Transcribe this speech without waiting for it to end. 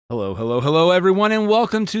Hello, hello, hello, everyone, and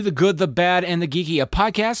welcome to The Good, the Bad, and the Geeky, a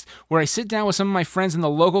podcast where I sit down with some of my friends in the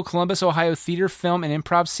local Columbus, Ohio theater, film, and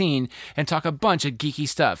improv scene and talk a bunch of geeky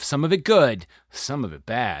stuff. Some of it good, some of it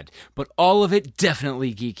bad, but all of it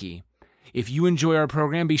definitely geeky. If you enjoy our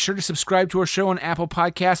program, be sure to subscribe to our show on Apple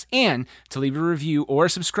Podcasts and to leave a review or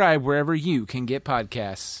subscribe wherever you can get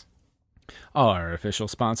podcasts. Our official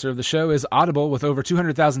sponsor of the show is Audible. With over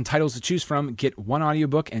 200,000 titles to choose from, get one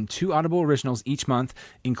audiobook and 2 Audible originals each month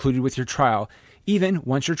included with your trial, even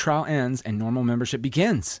once your trial ends and normal membership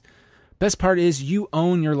begins. Best part is you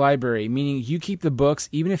own your library, meaning you keep the books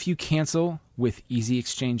even if you cancel with easy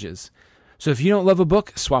exchanges. So if you don't love a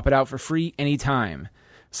book, swap it out for free anytime.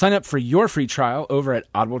 Sign up for your free trial over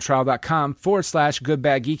at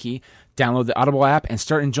audibletrial.com/goodbadgeeky. Download the Audible app and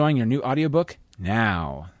start enjoying your new audiobook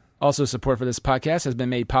now. Also, support for this podcast has been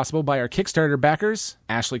made possible by our Kickstarter backers,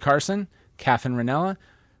 Ashley Carson, Catherine Ranella,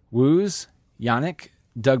 Wooz, Yannick,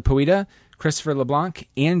 Doug Poeta, Christopher LeBlanc,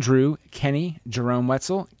 Andrew, Kenny, Jerome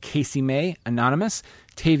Wetzel, Casey May, Anonymous,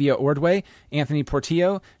 Tavia Ordway, Anthony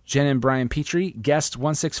Portillo, Jen and Brian Petrie, Guest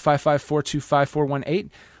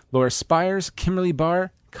 16554255418, Laura Spires, Kimberly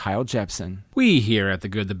Barr, Kyle Jepson. We here at The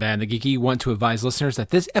Good, the Bad, and the Geeky want to advise listeners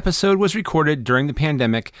that this episode was recorded during the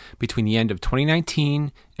pandemic between the end of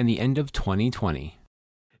 2019 and the end of 2020.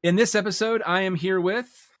 In this episode, I am here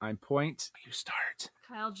with... I point... You start.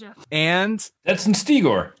 Kyle Jepson. And... Edson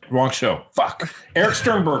Stigor. Wrong show. Fuck. Eric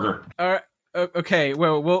Sternberger. All right. Okay,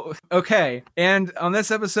 well, okay. And on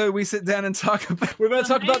this episode, we sit down and talk about... We're going to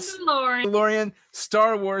talk about... Mandalorian,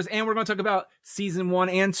 Star Wars, and we're going to talk about Season 1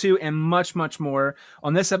 and 2 and much, much more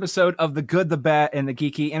on this episode of The Good, the Bad, and the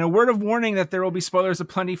Geeky. And a word of warning that there will be spoilers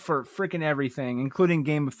aplenty for freaking everything, including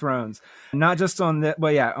Game of Thrones. Not just on the...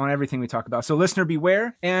 Well, yeah, on everything we talk about. So listener,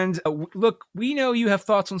 beware. And look, we know you have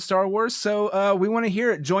thoughts on Star Wars, so we want to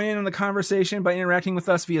hear it. Join in on the conversation by interacting with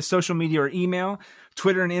us via social media or email.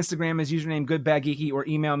 Twitter and Instagram is username goodbadgeeky, or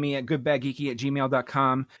email me at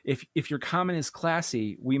goodbadgeeky@gmail.com. If your comment is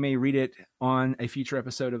classy, we may read it on a future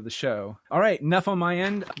episode of the show. All right, enough on my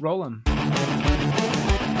end. Roll 'em.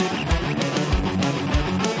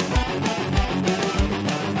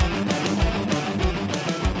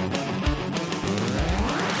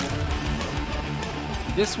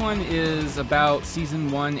 This one is about Season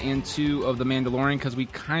 1 and 2 of The Mandalorian, because we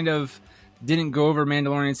kind of didn't go over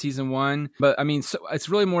Mandalorian Season 1, but I mean, so it's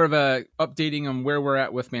really more of a updating on where we're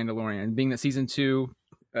at with Mandalorian, being that Season 2,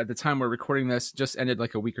 at the time we're recording this, just ended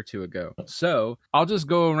like a week or two ago. So I'll just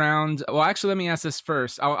go around. Well, actually, let me ask this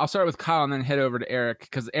first. I'll start with Kyle and then head over to Eric,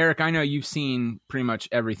 because Eric, I know you've seen pretty much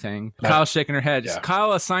everything. Kyle's shaking her head. Yeah.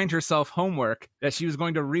 Kyle assigned herself homework that she was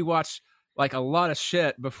going to rewatch like a lot of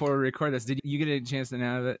shit before we record this. Did you get a chance to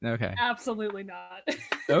know it? Okay. Absolutely not.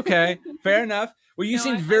 Okay, fair enough. Well, you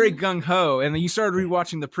seemed very gung-ho, and then you started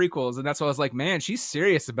rewatching the prequels, and that's why I was like, man, she's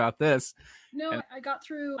serious about this. No, I got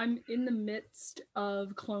through. I'm in the midst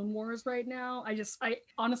of Clone Wars right now. I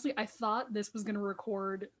honestly thought this was going to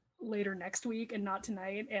record later next week and not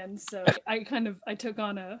tonight, and so I took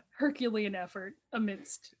on a Herculean effort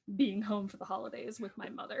amidst being home for the holidays with my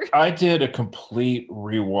mother. I did a complete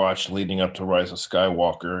rewatch leading up to Rise of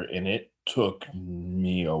Skywalker, and it took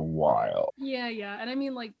me a while. Yeah, and I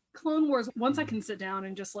mean, like, Clone Wars, once I can sit down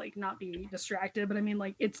and just like not be distracted, but I mean,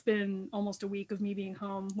 like, it's been almost a week of me being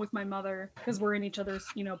home with my mother because we're in each other's,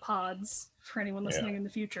 pods, for anyone listening in the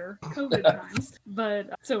future, COVID times.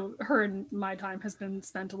 But so her and my time has been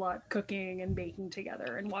spent a lot cooking and baking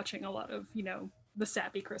together and watching a lot of, the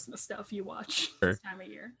sappy Christmas stuff you watch this time of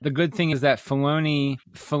year. The good thing is that Filoni,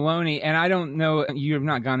 and I don't know, you have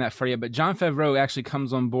not gone that far yet, but Jon Favreau actually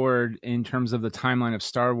comes on board in terms of the timeline of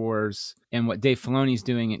Star Wars and what Dave Filoni's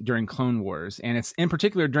doing during Clone Wars. And it's in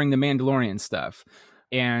particular during the Mandalorian stuff.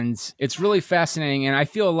 And it's really fascinating. And I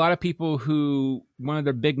feel a lot of people who, one of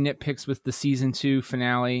their big nitpicks with the Season 2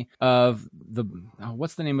 finale of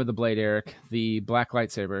what's the name of the blade, Eric? The black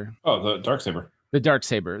lightsaber. Oh, the Darksaber. The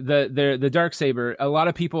Darksaber. The Darksaber, a lot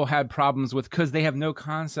of people had problems with because they have no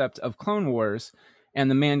concept of Clone Wars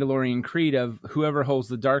and the Mandalorian creed of whoever holds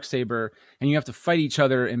the Darksaber, and you have to fight each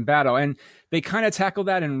other in battle. And they kind of tackle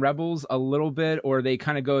that in Rebels a little bit, or they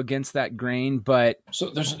kind of go against that grain. But so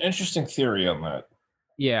there's an interesting theory on that.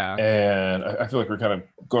 Yeah. And I feel like we're kind of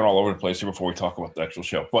going all over the place here before we talk about the actual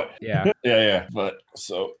show. But yeah. But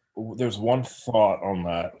so there's one thought on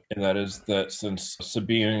that, and that is that since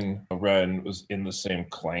Sabine Wren was in the same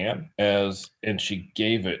clan and she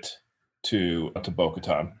gave it to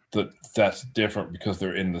Bo-Katan, that's different because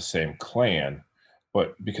they're in the same clan,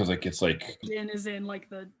 but because like it's like Din is in like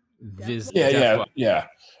the yeah.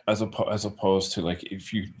 As opposed to like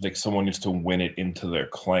if you like someone needs to win it into their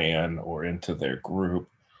clan or into their group,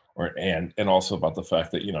 and also about the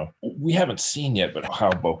fact that, we haven't seen yet, but how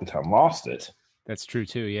Bo-Katan lost it. That's true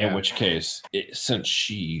too. Yeah. In which case, since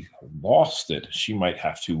she lost it, she might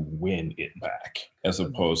have to win it back, as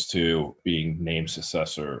opposed to being named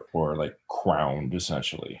successor or like crowned,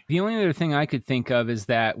 essentially. The only other thing I could think of is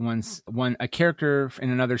that when a character in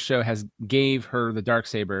another show gave her the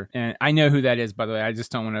Darksaber, and I know who that is, by the way. I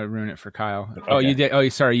just don't want to ruin it for Kyle. Okay. Oh, you did. Oh,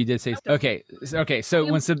 sorry, you did say. Okay.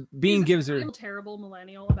 So when Sabine gives her, I'm a terrible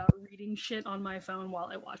millennial about reading shit on my phone while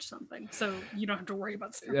I watch something, so you don't have to worry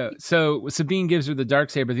about stuff. So Sabine gives her the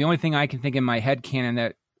Darksaber. The only thing I can think in my head canon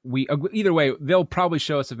that either way, they'll probably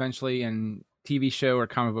show us eventually in TV show or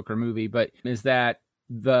comic book or movie, but is that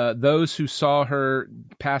those who saw her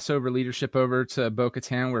pass over leadership over to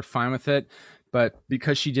Bo-Katan were fine with it, but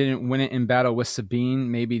because she didn't win it in battle with Sabine,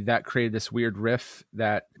 maybe that created this weird rift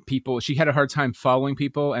that she had a hard time following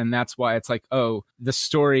people, and that's why it's like, oh, the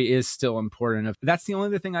story is still important. That's the only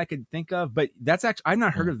other thing I could think of, but that's actually, I've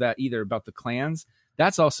not heard of that either about the clans.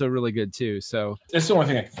 That's also really good too. So it's the only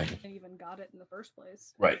thing I can think of. I even got it in the first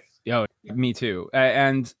place. Right. Yeah. Me too.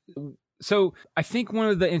 And so I think one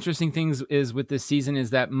of the interesting things is with this season is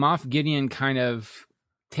that Moff Gideon kind of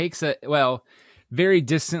takes very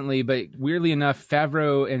distantly, but weirdly enough,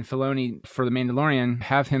 Favreau and Filoni for The Mandalorian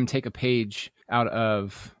have him take a page out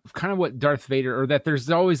of kind of what Darth Vader, or that there's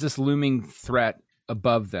always this looming threat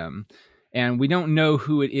above them. And we don't know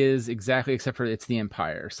who it is exactly, except for it's the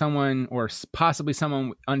Empire. Someone, or possibly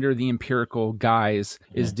someone under the Imperial guise,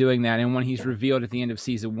 is doing that. And when he's revealed at the end of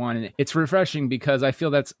season 1, and it's refreshing because I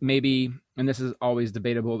feel that's maybe, and this is always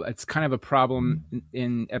debatable, it's kind of a problem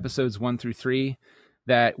in episodes 1 through 3,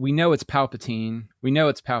 that we know it's Palpatine. We know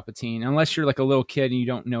it's Palpatine. Unless you're like a little kid and you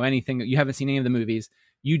don't know anything, you haven't seen any of the movies,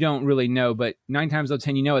 you don't really know. But 9 times out of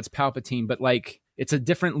 10, you know it's Palpatine. But like, it's a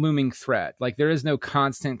different looming threat. Like there is no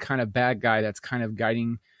constant kind of bad guy that's kind of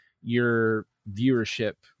guiding your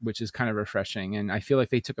viewership, which is kind of refreshing. And I feel like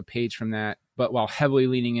they took a page from that, but while heavily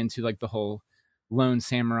leaning into like the whole lone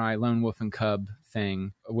samurai, lone wolf and cub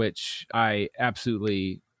thing, which I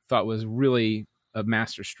absolutely thought was really a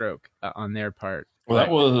master stroke on their part. Well,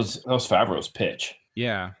 that was Favreau's pitch.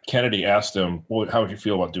 Yeah. Kennedy asked him, well, how would you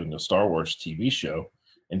feel about doing a Star Wars TV show?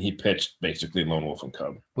 And he pitched basically Lone Wolf and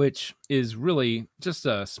Cub. Which is really just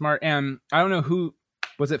a smart, and I don't know who,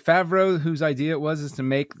 was it Favreau whose idea it was, is to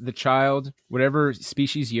make the child whatever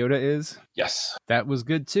species Yoda is? Yes. That was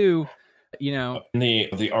good too. In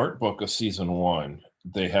the art book of season 1,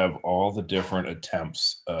 they have all the different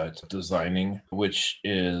attempts at designing, which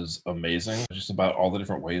is amazing. Just about all the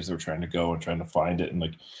different ways they're trying to go and trying to find it, and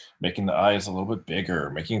like making the eyes a little bit bigger,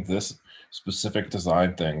 making this specific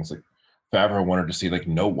design things. Like Favreau wanted to see like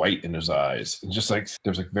no white in his eyes, and just like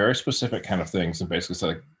there's like very specific kind of things. And basically said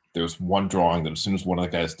like there was one drawing that as soon as one of the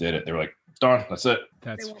guys did it, they were like, darn, that's it.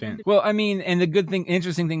 That's fantastic. Well, I mean, and the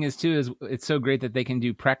interesting thing is too, is it's so great that they can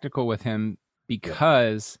do practical with him,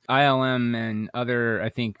 because ILM and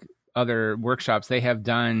other workshops, they have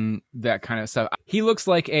done that kind of stuff. He looks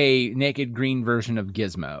like a naked green version of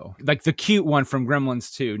Gizmo, like the cute one from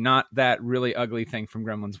Gremlins 2, not that really ugly thing from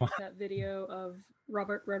Gremlins 1. That video of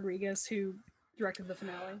Robert Rodriguez, who directed the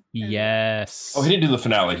finale. Yes. Oh, he didn't do the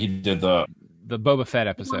finale. He did the Boba Fett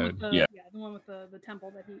episode. The one with the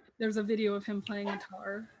temple that there's a video of him playing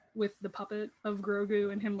guitar with the puppet of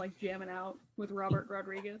Grogu and him like jamming out with Robert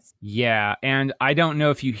Rodriguez. Yeah, and I don't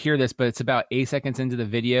know if you hear this, but it's about 8 seconds into the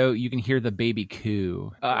video, you can hear the baby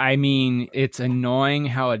coo. I mean, it's annoying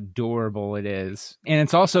how adorable it is. And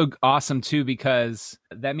it's also awesome too, because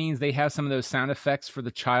that means they have some of those sound effects for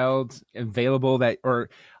the child available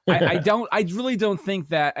I really don't think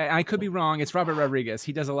that, I could be wrong, it's Robert Rodriguez.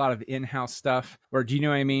 He does a lot of in-house stuff, or do you know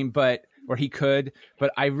what I mean? Or he could,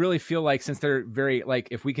 but I really feel like since they're very, like,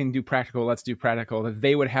 if we can do practical, let's do practical, that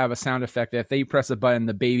they would have a sound effect that if they press a button,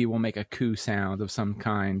 the baby will make a coo sound of some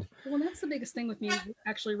kind. Well, that's the biggest thing with me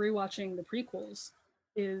actually rewatching the prequels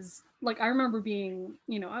is, like, I remember being,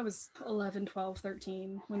 I was 11, 12,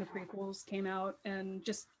 13 when the prequels came out, and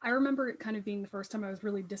I remember it kind of being the first time I was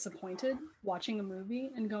really disappointed watching a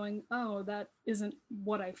movie and going, oh, that isn't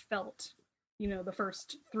what I felt the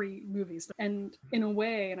first 3 movies. And in a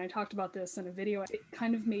way, and I talked about this in a video, it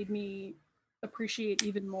kind of made me appreciate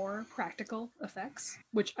even more practical effects,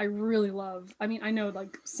 which I really love. I mean, I know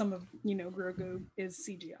like some of, Grogu is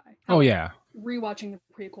CGI. Oh yeah. Rewatching the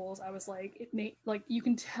prequels, I was like, it made, like, you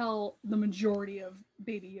can tell the majority of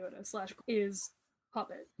Baby Yoda / is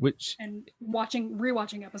puppet. And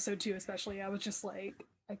rewatching episode 2 especially, I was just like,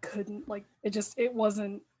 I couldn't, like, it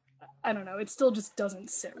wasn't, I don't know, it still just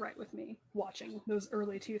doesn't sit right with me watching those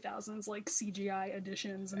early 2000s like CGI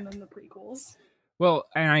editions and then the prequels. Well,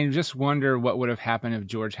 and I just wonder what would have happened if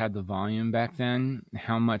George had the volume back then,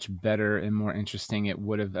 how much better and more interesting it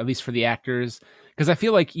would have, at least for the actors. Because I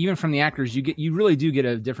feel like even from the actors, you really do get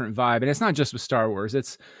a different vibe. And it's not just with Star Wars,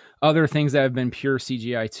 it's other things that have been pure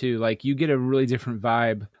CGI too. Like you get a really different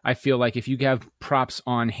vibe. I feel like if you have props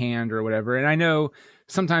on hand or whatever. And I know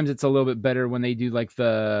sometimes it's a little bit better when they do like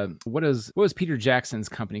what was Peter Jackson's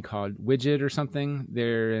company called? Widget or something?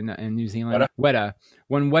 They're in New Zealand. Weta.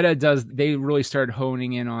 When Weta does, they really started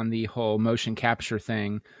honing in on the whole motion capture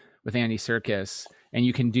thing with Andy Serkis. And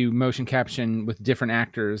you can do motion caption with different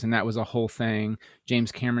actors. And that was a whole thing.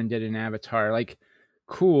 James Cameron did in Avatar. Like,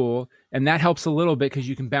 cool. And that helps a little bit because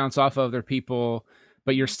you can bounce off other people,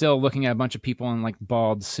 but you're still looking at a bunch of people in like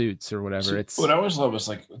bald suits or whatever. It's what I always love is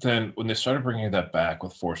like then when they started bringing that back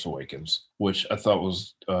with Force Awakens, which I thought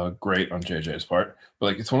was great on JJ's part. But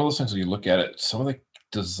like it's one of those things when you look at it, some of the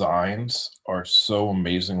designs are so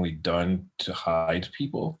amazingly done to hide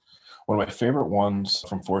people. One of my favorite ones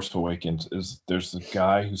from Force Awakens is there's a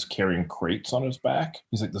guy who's carrying crates on his back.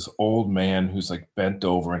 He's like this old man who's like bent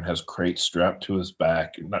over and has crates strapped to his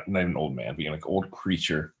back. Not an old man, but like old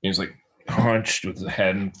creature. And he's like hunched with the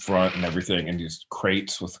head in front and everything, and these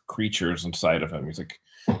crates with creatures inside of him. He's like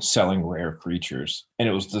selling rare creatures. And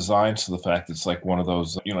it was designed to the fact that it's like one of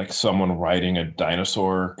those, like someone riding a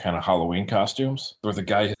dinosaur kind of Halloween costumes, where the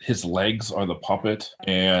guy, his legs are the puppet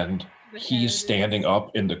and he's standing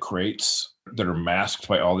up in the crates that are masked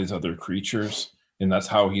by all these other creatures. And that's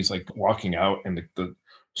how he's like walking out, and the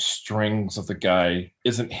strings of the guy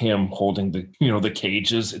isn't him holding the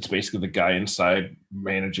cages. It's basically the guy inside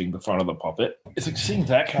managing the front of the puppet. It's like seeing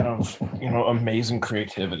that kind of amazing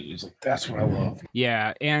creativity. It's like that's what I love.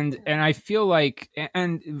 Yeah, and I feel like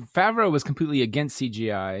and Favreau was completely against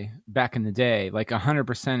CGI back in the day, like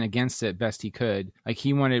 100% against it best he could. Like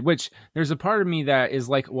he wanted, which there's a part of me that is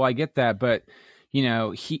like, well, I get that, but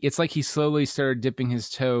it's like he slowly started dipping his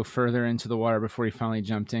toe further into the water before he finally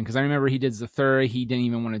jumped in. Because I remember he did Zathura. He didn't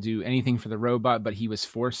even want to do anything for the robot, but he was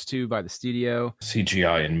forced to by the studio.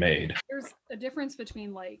 CGI and made. There's a difference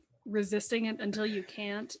between like resisting it until you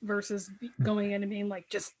can't versus going in and being like,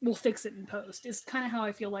 just we'll fix it in post. Is kind of how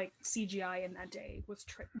I feel like CGI in that day was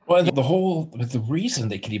tricked. Well, the reason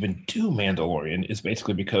they could even do Mandalorian is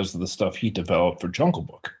basically because of the stuff he developed for Jungle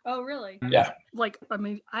Book. Oh, really? Yeah. Like, I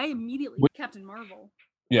mean, I immediately Captain Marvel.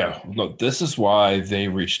 Yeah, look, this is why they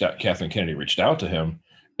reached out. Kathleen Kennedy reached out to him,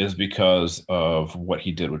 is because of what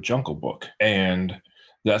he did with Jungle Book. And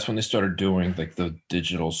that's when they started doing like the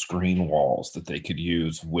digital screen walls that they could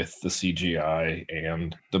use with the CGI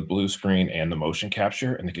and the blue screen and the motion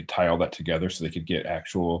capture, and they could tie all that together so they could get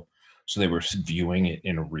so they were viewing it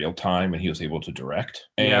in real time, and he was able to direct.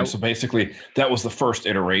 And so basically that was the first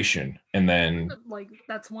iteration. And then like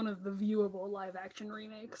that's one of the viewable live action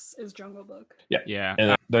remakes is Jungle Book. Yeah.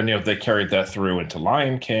 And then they carried that through into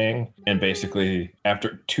Lion King, and basically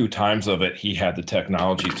after 2 times of it, he had the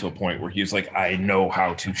technology to a point where he was like, I know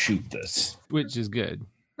how to shoot this, which is good.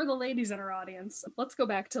 For the ladies in our audience, let's go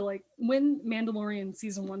back to like when Mandalorian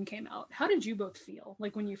season 1 came out. How did you both feel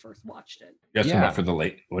like when you first watched it? For the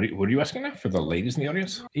late. What are you asking now? For the ladies in the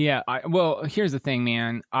audience? Yeah. Well, here's the thing,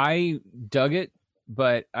 man. I dug it,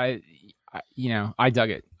 but I dug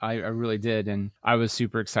it. I really did, and I was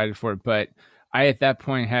super excited for it. But I at that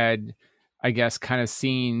point had, I guess, kind of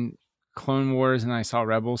seen Clone Wars and I saw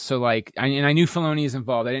Rebels, so like I knew Filoni is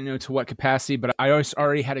involved. I didn't know to what capacity, but I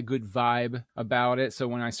already had a good vibe about it. So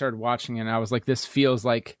when I started watching it, I was like, this feels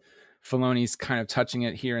like Filoni's kind of touching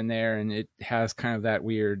it here and there, and it has kind of that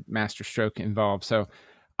weird master stroke involved. So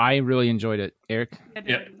I really enjoyed it. Eric?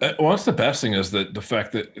 Yeah, well, that's the best thing is that the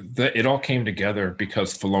fact that it all came together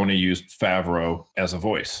because Filoni used Favreau as a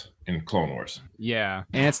voice in Clone Wars. Yeah,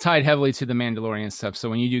 and it's tied heavily to the Mandalorian stuff.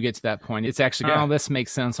 So when you do get to that point, it's actually, this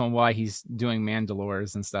makes sense on why he's doing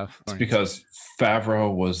Mandalores and stuff. It's because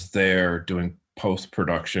Favreau was there doing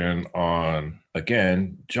post-production on,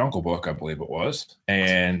 again, Jungle Book, I believe it was.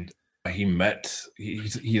 And he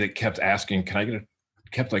like kept asking,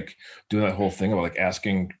 kept like doing that whole thing about like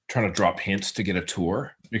asking, trying to drop hints to get a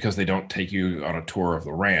tour, because they don't take you on a tour of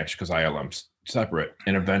the ranch because ILM's separate.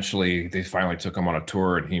 And eventually they finally took him on a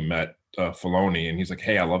tour, and he met Filoni, and he's like,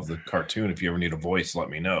 hey, I love the cartoon. If you ever need a voice, let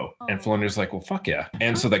me know. And Filoni's like, well, fuck yeah.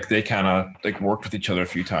 And so like they kind of like worked with each other a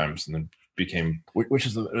few times, and then became, which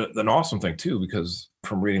is an awesome thing too, because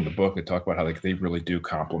from reading the book, they talk about how like they really do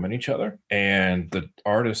complement each other. And the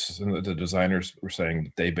artists and the designers were saying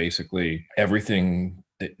that they basically, everything,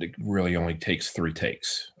 it really only takes 3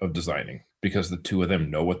 takes of designing, because the 2 of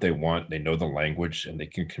them know what they want, they know the language, and they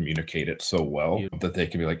can communicate it so well that they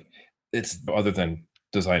can be like, it's other than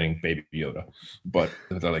designing Baby Yoda, but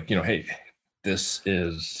they're like, hey, this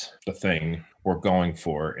is the thing we're going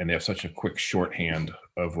for, and they have such a quick shorthand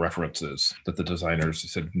of references that the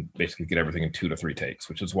designers said basically get everything in 2 to 3 takes,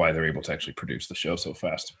 which is why they're able to actually produce the show so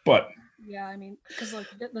fast. But yeah, I mean, because like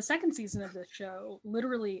the second season of this show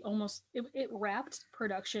literally almost it wrapped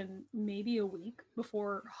production maybe a week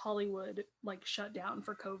before Hollywood like shut down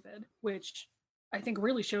for COVID, which I think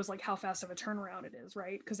really shows like how fast of a turnaround it is,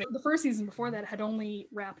 right? Because the first season before that had only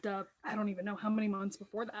wrapped up, I don't even know how many months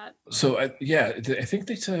before that. So I think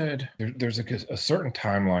they said there's a certain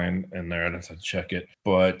timeline in there. I'd have to check it,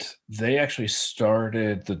 but they actually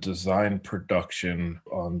started the design production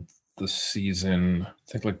on the season.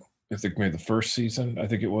 I think maybe the first season. I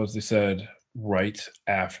think it was. They said right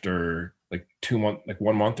after like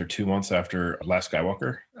 1 month or 2 months after Last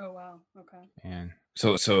Skywalker. Oh wow, okay. Man.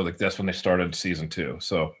 So like that's when they started season 2.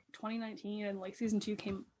 So 2019 and like season 2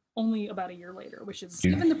 came only about a year later, which is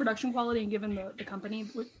given the production quality and given the company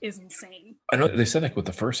is insane. I know they said like with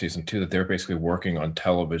the first season too that they're basically working on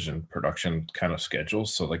television production kind of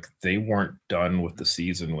schedules. So like they weren't done with the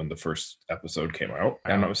season when the first episode came out.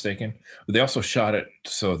 If I'm not mistaken. But they also shot it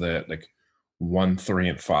so that like 1, 3,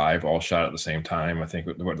 and 5 all shot at the same time. I think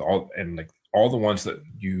all the ones that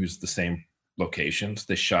use the same locations,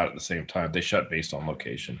 they shot at the same time. They shot based on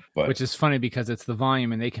location, but which is funny because it's the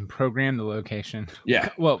volume and they can program the location. Yeah.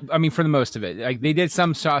 Well, I mean, for the most of it, like they did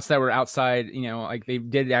some shots that were outside, like they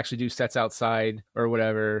did actually do sets outside or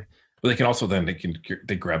whatever. But they can also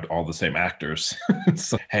they grabbed all the same actors.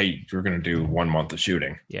 So, hey, you're going to do 1 month of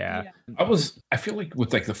shooting. Yeah. I feel like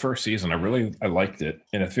with like the first season, I liked it.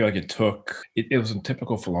 And I feel like it was in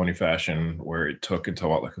typical Filoni fashion where it took until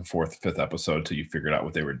about like the 4th, 5th episode till you figured out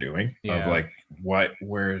what they were doing. Yeah. Of like,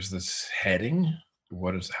 where is this heading?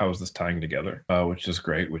 How is this tying together? Which is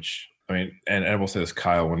great, I mean, and I will say this,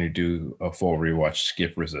 Kyle, when you do a full rewatch,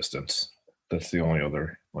 skip Resistance. That's the only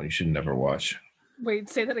other one you should never watch. Wait,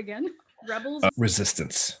 say that again. Rebels?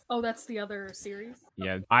 Resistance. Oh, that's the other series?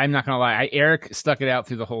 Yeah, I'm not going to lie. Eric stuck it out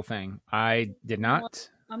through the whole thing. I did not. Well,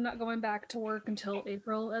 I'm not going back to work until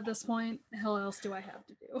April at this point. Hell else do I have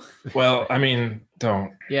to do? Well, I mean,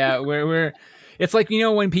 don't. Yeah, we're it's like,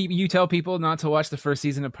 when you tell people not to watch the first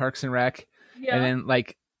season of Parks and Rec, and then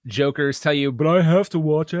like jokers tell you, but I have to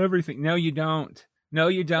watch everything. No, you don't. No,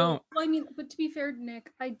 you don't. Well, I mean, but to be fair,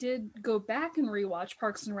 Nick, I did go back and rewatch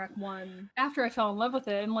Parks and Rec 1 after I fell in love with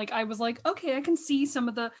it, and like I was like, okay, I can see some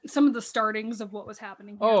of the startings of what was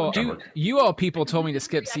happening here. Oh, you all people told me to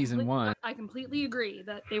skip season 1. I completely agree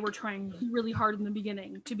that they were trying really hard in the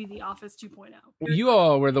beginning to be The Office 2.0. You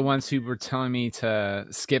all were the ones who were telling me to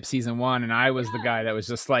skip season 1, and I was the guy that was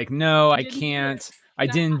just like, no, I can't. I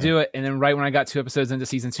didn't do it, and then right when I got 2 episodes into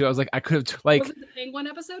season 2, I was like, I could have Was it the Penguin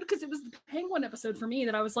episode? Because it was the Penguin episode for me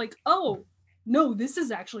that I was like, oh no, this is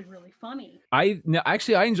actually really funny. I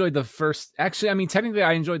enjoyed the first. Actually, I mean, technically,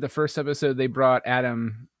 I enjoyed the first episode. They brought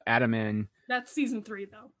Adam in. That's season 3,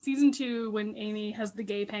 though. Season 2, when Amy has the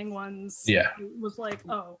gay penguins, was like,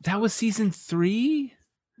 oh, that was season 3.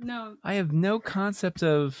 No, I have no concept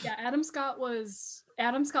of. Yeah, Adam Scott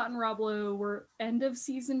and Rob Lowe were end of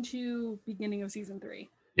season 2, beginning of season 3.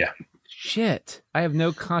 Yeah. Shit. I have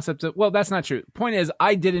no concept of. Well, that's not true. Point is,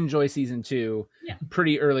 I did enjoy season 2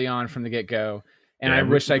 pretty early on from the get-go. And I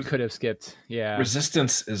wish I could have skipped. Yeah.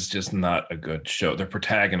 Resistance is just not a good show. Their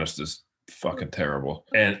protagonist is fucking terrible.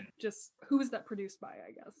 And just who was that produced by,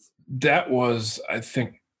 I guess? That was, I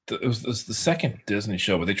think, it was the second Disney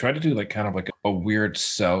show, but they tried to do like kind of like a weird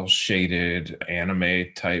cel-shaded anime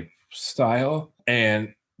type style.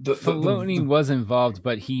 And Filoni was involved,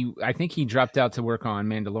 but I think he dropped out to work on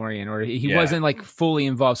Mandalorian, or he wasn't like fully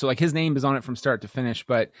involved. So like his name is on it from start to finish,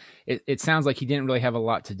 but it sounds like he didn't really have a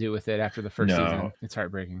lot to do with it after the first season. It's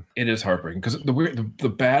heartbreaking. It is heartbreaking because the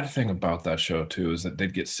bad thing about that show too is that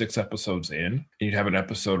they'd get 6 episodes in, and you'd have an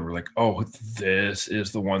episode where like, oh, this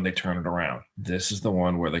is the one they turn it around. This is the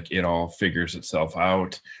one where like it all figures itself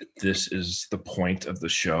out. This is the point of the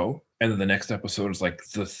show. And then the next episode is like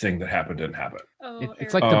the thing that happened didn't happen.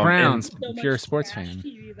 It's like the Browns, if you're a sports fan.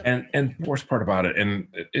 And the worst part about it, and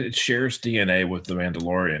it shares DNA with The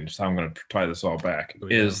Mandalorian, so I'm going to tie this all back,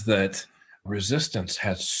 is that Resistance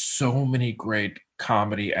has so many great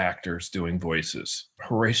comedy actors doing voices.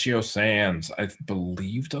 Horatio Sands, I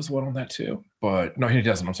believe, does one on that too. But no, he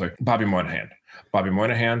doesn't. I'm sorry. Bobby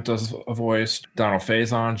Moynihan does a voice. Donald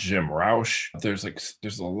Faison, Jim Roush.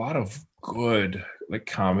 There's a lot of good like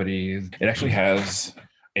comedy. It actually has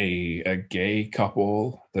a gay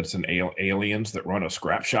couple that's an aliens that run a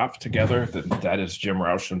scrap shop together, that is Jim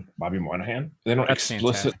Roush and Bobby Moynihan. They don't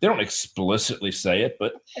explicitly say it,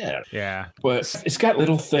 but yeah. But it's got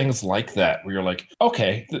little things like that where you're like,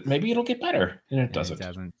 okay, maybe it'll get better, and it doesn't.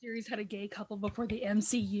 The series had a gay couple before the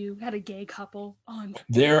MCU had a gay couple on.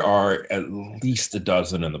 There are at least a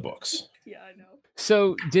dozen in the books. Yeah, I know.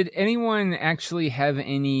 So did anyone actually have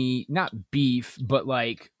any, not beef, but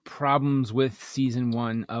like problems with season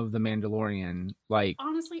 1 of The Mandalorian? Like,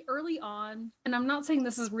 honestly, early on, and I'm not saying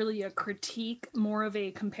this is really a critique, more of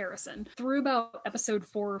a comparison. Through about episode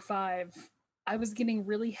 4 or 5, I was getting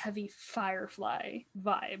really heavy Firefly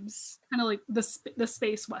vibes, kind of like the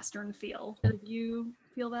space western feel. Did you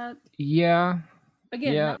feel that? Yeah.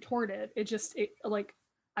 Again, not toward it. Like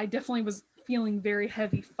I definitely was feeling very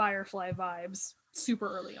heavy Firefly vibes super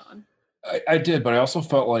early on. I did, but I also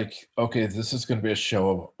felt like, okay, this is going to be a show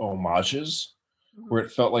of homages, where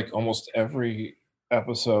it felt like almost every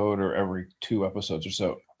episode or every 2 episodes or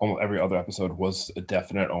so, almost every other episode was a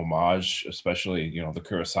definite homage, especially, the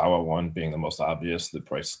Kurosawa one being the most obvious, that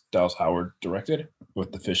Bryce Dallas Howard directed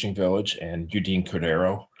with The Fishing Village, and Eugene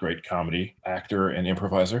Cordero, great comedy actor and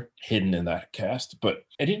improviser, hidden in that cast. But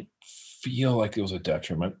I didn't feel like it was a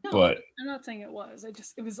detriment. No, but I'm not saying it was.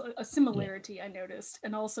 It was a similarity I noticed.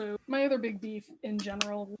 And also my other big beef in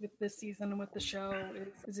general with this season and with the show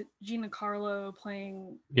is it Gina Carlo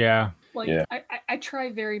playing. Yeah. I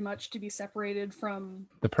try very much to be separated from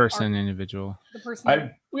the person individual. The person.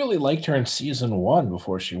 I really liked her in season 1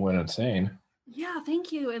 before she went insane. Yeah,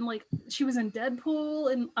 thank you. And like she was in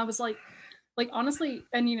Deadpool, and I was like honestly,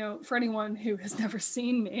 and for anyone who has never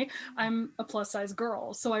seen me, I'm a plus size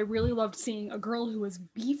girl, so I really loved seeing a girl who was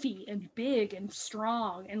beefy and big and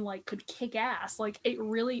strong and like could kick ass. Like it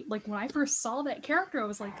really, like when I first saw that character, I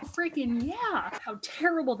was like, freaking yeah. How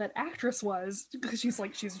terrible that actress was, because she's a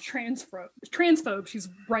transphobe, she's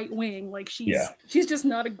right wing, like she's just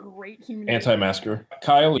not a great human. Anti-masker.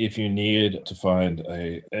 Kyle, if you need to find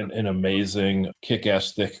an amazing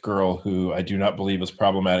kick-ass thick girl who I do not believe is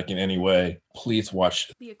problematic in any way, please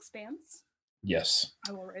watch The Expanse. Yes.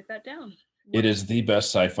 I will write that down. It is the best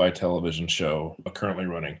sci-fi television show currently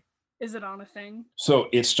running. Is it on a thing? So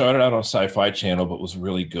it started out on Sci-Fi Channel, but was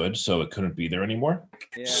really good, so it couldn't be there anymore.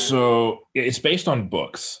 Yeah. So it's based on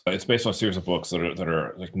books. It's based on a series of books that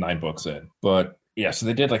are like 9 books in. But yeah, so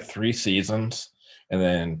they did like 3 seasons and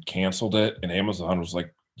then canceled it. And Amazon was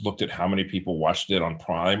like, looked at how many people watched it on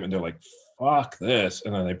Prime, and they're like, fuck this.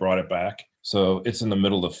 And then they brought it back. So it's in the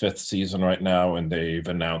middle of the 5th season right now, and they've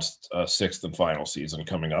announced a 6th and final season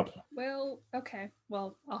coming up. Well, okay.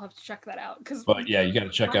 Well, I'll have to check that out. But yeah, you got to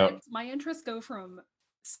check out. My interests go from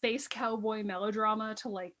space cowboy melodrama to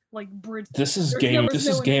like bridge. This is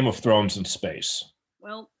Game of Thrones in space.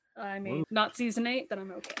 Well, I mean, not season 8, then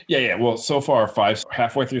I'm okay. Yeah. Well, so far,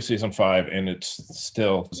 halfway through season 5, and it's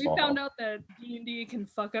still. We found out that D&D can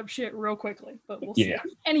fuck up shit real quickly, but we'll see.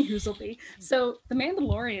 Anywho'll be. So the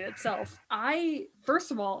Mandalorian itself,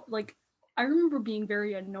 first of all, like, I remember being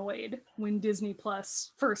very annoyed when Disney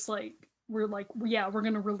Plus first we're like, yeah, we're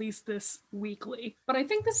going to release this weekly. But I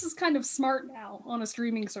think this is kind of smart now on a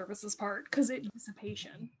streaming service's part, because it's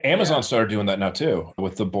dissipation. Amazon started doing that now too,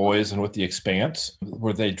 with The Boys and with The Expanse,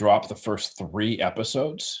 where they drop the first 3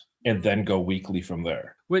 episodes and then go weekly from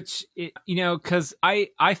there. Which, because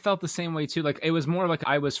I felt the same way too. Like, it was more like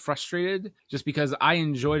I was frustrated just because I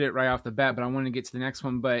enjoyed it right off the bat, but I wanted to get to the next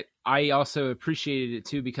one. But I also appreciated it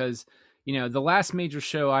too, because, the last major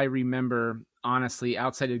show I remember, honestly,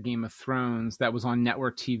 outside of Game of Thrones, that was on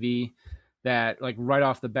network TV, that like right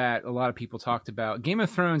off the bat, a lot of people talked about. Game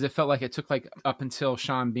of Thrones, it felt like it took like up until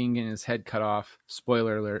Sean Bean getting his head cut off,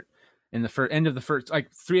 spoiler alert, in the end of the first,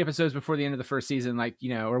 like 3 episodes before the end of the first season, like,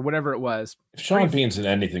 or whatever it was. If Sean Bean's in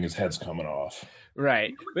anything, his head's coming off.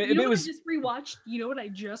 Right. But it was just rewatched. You know what I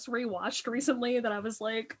just rewatched recently that I was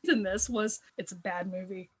like, it's a bad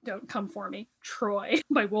movie. Don't come for me. Troy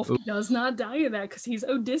by Wolf does not die in that because he's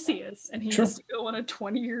Odysseus and he has to go on a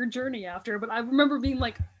 20-year journey after. But I remember being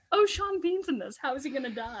like, oh, Sean Bean's in this. How is he going to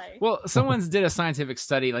die? Well, someone's did a scientific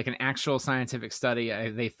study, like an actual scientific study,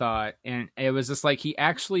 they thought, and it was just like he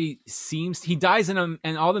dies in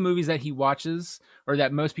all the movies that he watches, or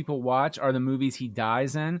that most people watch, are the movies he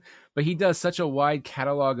dies in. But he does such a wide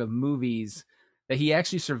catalog of movies that he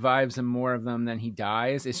actually survives in more of them than he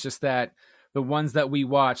dies. It's just that the ones that we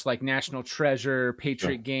watch, like National Treasure,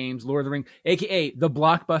 Patriot Games, Lord of the Rings, aka the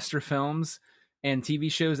blockbuster films and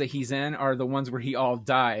TV shows that he's in, are the ones where he all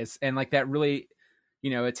dies. And like that really,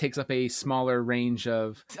 it takes up a smaller range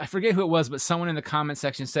of, I forget who it was, but someone in the comment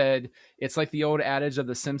section said it's like the old adage of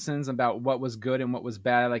The Simpsons about what was good and what was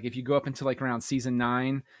bad. Like if you go up into like around season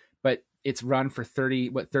 9, but it's run for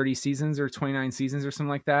 30 seasons or 29 seasons or something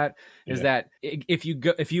like that, is that if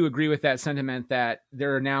you agree with that sentiment that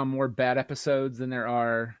there are now more bad episodes than there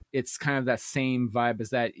are, it's kind of that same vibe,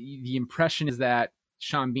 is that the impression is that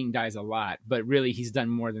Sean Bean dies a lot, but really he's done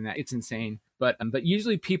more than that. It's insane. But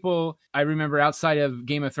usually people, I remember outside of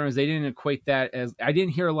Game of Thrones, they didn't equate that as, I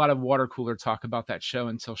didn't hear a lot of water cooler talk about that show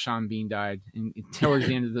until Sean Bean died towards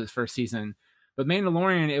the end of the first season. But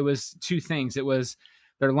Mandalorian, it was two things. It was,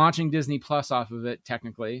 they're launching Disney Plus off of it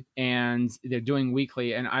technically, and they're doing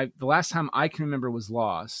weekly. And the last time I can remember was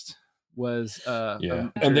Lost.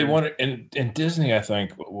 And they wanted, and Disney, I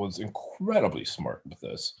think, was incredibly smart with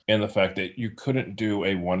this, and the fact that you couldn't do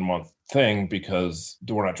a 1 month thing because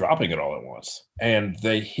we're not dropping it all at once, and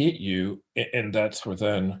they hit you, and that's where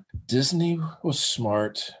then Disney was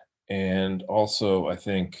smart, and also I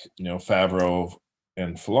think Favreau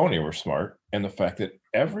and Filoni were smart, and the fact that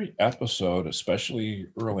every episode, especially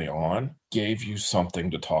early on, gave you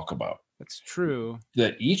something to talk about. That's true.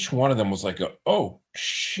 That each one of them was like, oh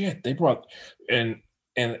shit, they brought, and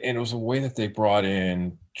it was a way that they brought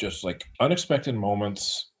in just like unexpected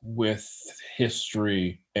moments with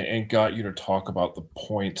history and got you to talk about the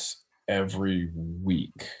points every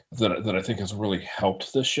week that I think has really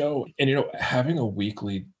helped the show. And having a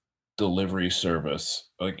weekly delivery service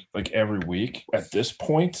like every week at this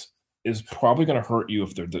point is probably going to hurt you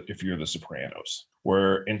if you're the Sopranos,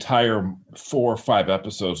 where entire 4 or 5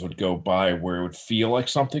 episodes would go by where it would feel like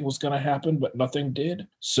something was going to happen, but nothing did.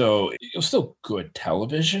 So it was still good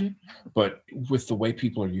television, but with the way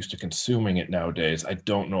people are used to consuming it nowadays, I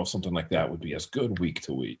don't know if something like that would be as good week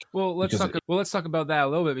to week. Well, let's talk about that a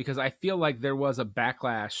little bit, because I feel like there was a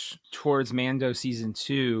backlash towards Mando season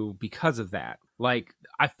 2 because of that. Like,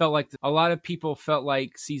 I felt like a lot of people felt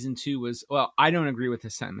like season 2 was, well, I don't agree with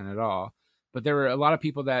this sentiment at all, but there were a lot of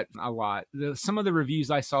people some of the reviews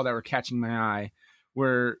I saw that were catching my eye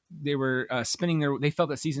were they were they felt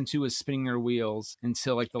that season 2 was spinning their wheels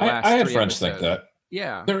until like the last. I had friends think that.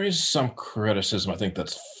 Yeah. There is some criticism, I think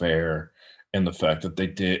that's fair, in the fact that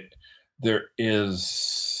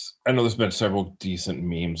I know there's been several decent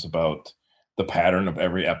memes about the pattern of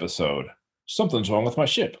every episode. Something's wrong with my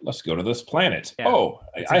ship. Let's go to this planet. Yeah. Oh,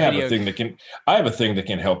 I have a thing that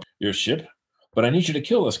can help your ship, but I need you to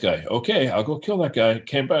kill this guy. Okay, I'll go kill that guy.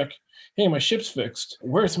 Came back. Hey, my ship's fixed.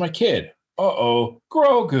 Where's my kid? Uh-oh,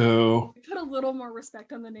 Grogu. Put a little more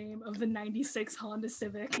respect on the name of the 96 Honda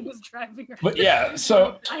Civic I was driving around. But yeah,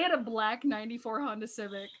 so I had a black 94 Honda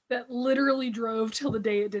Civic that literally drove till the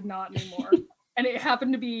day it did not anymore. And it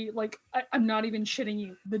happened to be like, I'm not even shitting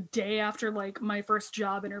you, the day after like my first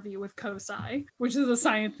job interview with COSI, which is a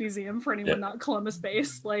science museum for anyone not Columbus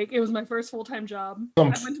based. Like, it was my first full-time job. I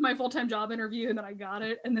went to my full-time job interview and then I got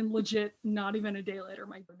it. And then legit, not even a day later,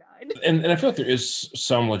 my dad died. And I feel like there is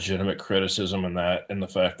some legitimate criticism in that, and the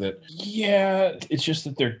fact that, it's just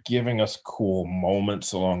that they're giving us cool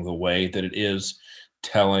moments along the way, that it is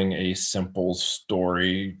telling a simple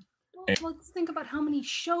story. Let's think about how many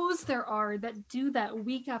shows there are that do that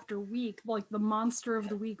week after week, like the Monster of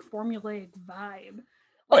the Week formulaic vibe.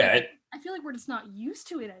 I feel like we're just not used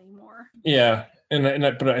to it anymore. Yeah,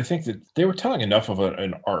 but I think that they were telling enough of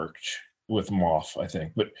an arch with Moff, I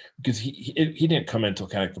think, but because he didn't come in until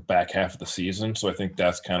kind of like the back half of the season, so I think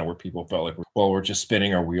that's kind of where people felt like, well, we're just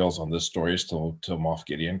spinning our wheels on this story till Moff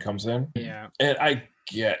Gideon comes in. Yeah, and I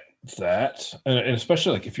get that, and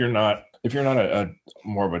especially like if you're not a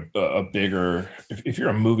more of a bigger, if you're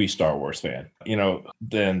a movie Star Wars fan,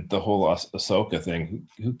 then the whole Ahsoka thing,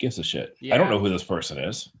 who gives a shit? Yeah. I don't know who this person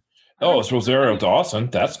is. Oh, it's Rosario Dawson.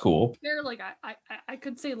 That's cool. They're like, I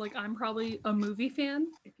could say like I'm probably a movie fan,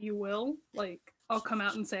 if you will. Like, I'll come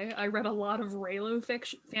out and say I read a lot of Reylo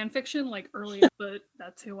fan fiction like earlier, but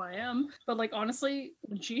that's who I am. But like honestly,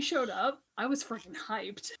 when she showed up, I was freaking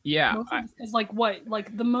hyped. Yeah, it's like what,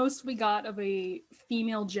 like the most we got of a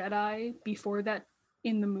female Jedi before that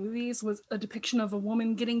in the movies was a depiction of a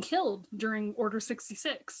woman getting killed during Order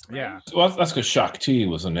 66. Right? Yeah. Well, that's because Shakti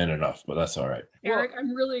wasn't in enough, but that's all right. Eric,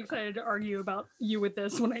 I'm really excited to argue about you with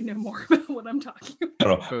this when I know more about what I'm talking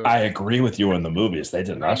about. I agree with you in the movies. They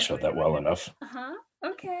did not show that well enough. Uh-huh.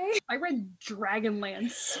 Okay. I read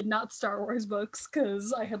Dragonlance, not Star Wars books,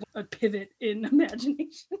 because I had a pivot in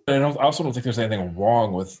imagination. And I also don't think there's anything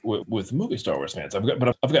wrong with movie Star Wars fans. I've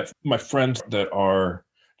got my friends that are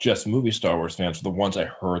just movie Star Wars fans, the ones I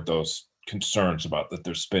heard those concerns about that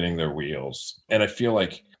they're spinning their wheels. And I feel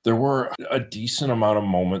like there were a decent amount of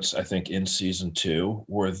moments, I think, in season 2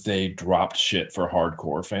 where they dropped shit for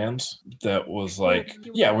hardcore fans. That was like,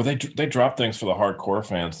 yeah, where they dropped things for the hardcore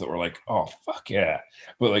fans that were like, oh, fuck yeah.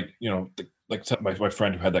 But like, you know, like my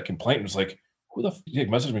friend who had that complaint was like, he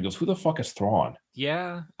messaged me, goes, who the fuck is Thrawn?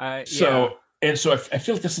 Yeah. So I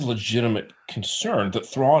feel like this is a legitimate concern that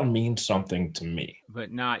Thrawn means something to me.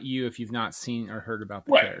 But not you if you've not seen or heard about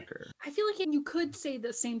the character. I feel like you could say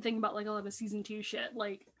the same thing about like a lot of season 2 shit,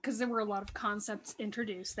 like, because there were a lot of concepts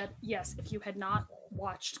introduced that, yes, if you had not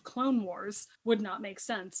watched Clone Wars, would not make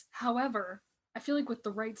sense. However, I feel like with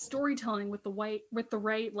the right storytelling, with the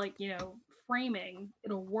right, like, you know, framing,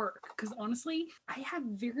 it'll work. Because honestly, I have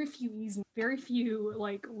very few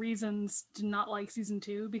like reasons to not like season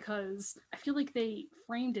 2, because I feel like they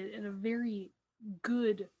framed it in a very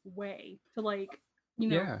good way to, like, you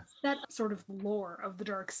know, that sort of lore of the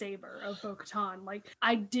Darksaber, of Bo-Katan. Like,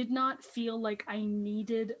 I did not feel like I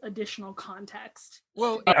needed additional context.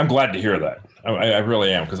 Well, I'm glad to hear that. I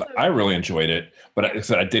really am, because I really enjoyed it. But I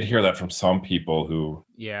said I did hear that from some people who...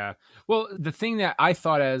 Yeah. Well, the thing that I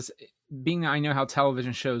thought, as being that I know how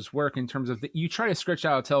television shows work in terms of you try to stretch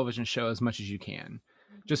out a television show as much as you can,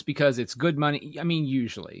 just because it's good money. I mean,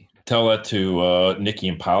 usually. Tell that to Nikki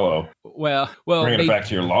and Paolo. Well, bringing it back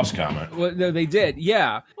to your Lost comment. Well, no, they did.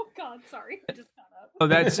 Yeah. Oh God, sorry, I just caught up. Oh,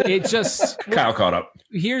 that's it. Just Kyle caught up.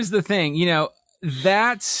 Here's the thing, you know,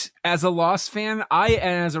 that as a Lost fan,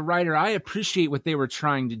 and as a writer, I appreciate what they were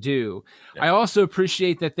trying to do. Yeah. I also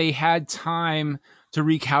appreciate that they had time to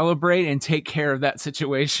recalibrate and take care of that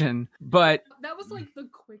situation. But that was like the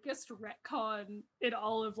quickest retcon in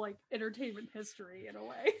all of like entertainment history in a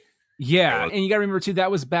way. Yeah, and you got to remember too, that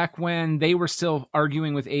was back when they were still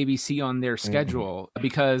arguing with ABC on their schedule,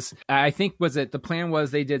 because I think the plan was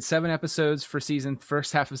they did 7 episodes for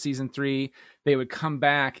first half of season 3. They would come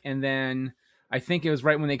back, and then I think it was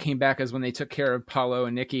right when they came back as when they took care of Paulo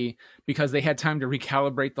and Nikki, because they had time to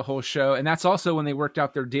recalibrate the whole show. And that's also when they worked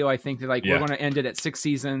out their deal. I think they're like, we're going to end it at 6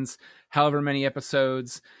 seasons, however many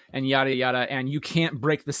episodes, and yada, yada. And you can't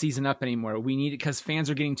break the season up anymore. We need it because fans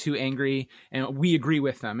are getting too angry, and we agree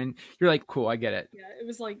with them. And you're like, cool, I get it. Yeah, it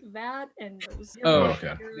was like that and those.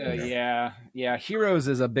 Okay. Yeah. Heroes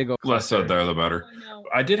is a big old less said there, the better.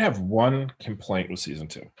 I did have one complaint with season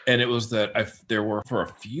 2, and it was that there were, for a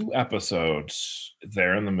few episodes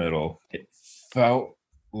there in the middle, it felt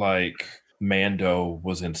like Mando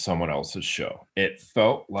was in someone else's show. It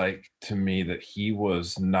felt like to me that he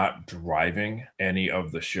was not driving any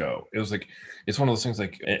of the show. It was like, it's one of those things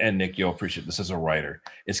like, and Nick, you'll appreciate this as a writer.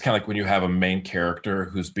 It's kind of like when you have a main character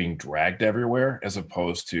who's being dragged everywhere as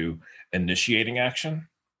opposed to initiating action.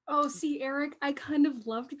 Oh, see, Eric, I kind of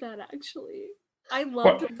loved that actually. I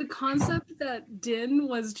loved the concept that Din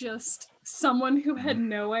was just someone who had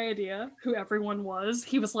no idea who everyone was.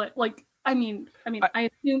 He was like, I mean, I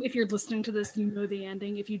assume if you're listening to this, you know the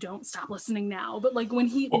ending. If you don't, stop listening now. But like when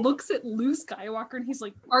he looks at Luke Skywalker and he's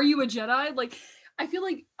like, "Are you a Jedi?" Like, I feel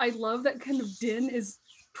like I love that kind of Din is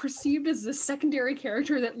perceived as a secondary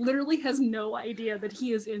character that literally has no idea that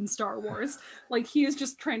he is in Star Wars. Like, he is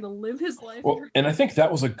just trying to live his life. Well, and I think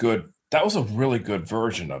that was a really good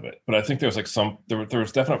version of it. But I think there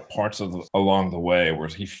was definite parts along the way where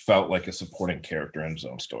he felt like a supporting character in his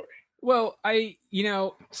own story. Well,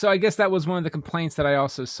 so I guess that was one of the complaints that I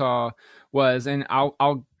also saw was, and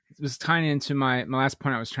I'll was tying into my last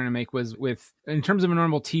point I was trying to make was with, in terms of a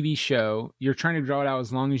normal TV show, you're trying to draw it out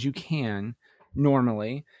as long as you can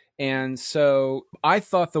normally. And so I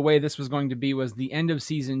thought the way this was going to be was the end of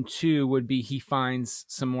season 2 would be he finds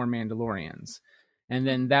some more Mandalorians. And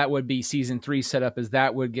then that would be season 3 set up as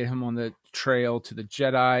that would get him on the trail to the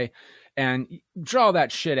Jedi. And draw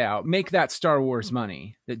that shit out. Make that Star Wars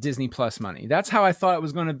money, that Disney Plus money. That's how I thought it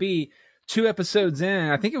was going to be. 2 episodes in,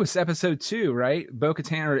 I think it was episode 2, right?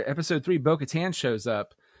 Bo-Katan, or episode 3, Bo-Katan shows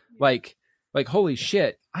up. Like holy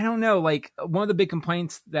shit. I don't know. Like, one of the big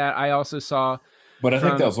complaints that I also saw. But I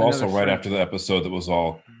think that was also right after the episode that was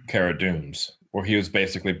all Cara Dune's, where he was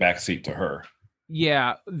basically backseat to her.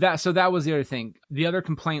 Yeah, that was the other thing. The other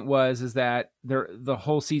complaint is that the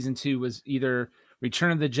whole season 2 was either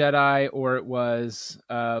Return of the Jedi or it was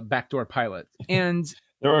Backdoor Pilot. And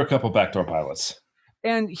there were a couple backdoor pilots.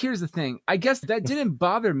 And here's the thing. I guess that didn't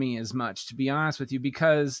bother me as much, to be honest with you,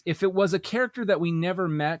 because if it was a character that we never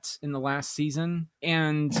met in the last season,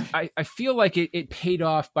 and I feel like it paid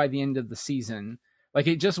off by the end of the season. Like,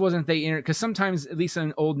 it just wasn't because sometimes, at least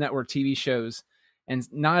on old network TV shows, and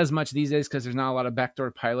not as much these days because there's not a lot of backdoor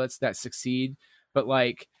pilots that succeed, but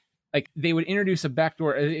like like they would introduce a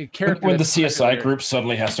backdoor a character when the CSI group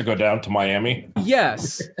suddenly has to go down to Miami.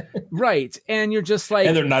 Yes, right, and you're just like,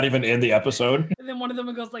 and they're not even in the episode. And then one of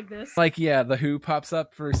them goes like this, like the Who pops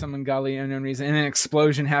up for some ungodly unknown reason, and an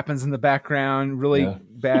explosion happens in the background. Really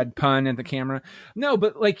bad pun at the camera. No,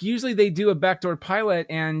 but like usually they do a backdoor pilot,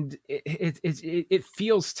 and it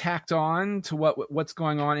feels tacked on to what's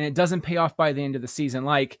going on, and it doesn't pay off by the end of the season.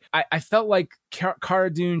 Like I felt like Cara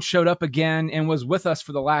Dune showed up again and was with us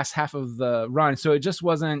for the last half of the run, so it just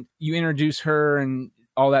wasn't you introduce her and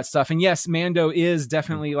all that stuff. And yes, Mando is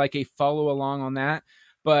definitely like a follow along on that,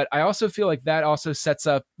 but I also feel like that also sets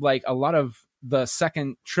up like a lot of the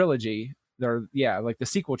second trilogy, or like the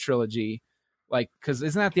sequel trilogy, like because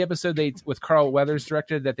isn't that the episode they with Carl Weathers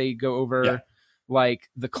directed that they go over like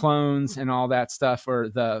the clones and all that stuff,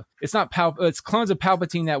 or it's clones of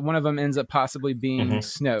Palpatine that one of them ends up possibly being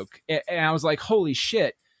Snoke, and I was like, holy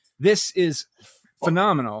shit, this is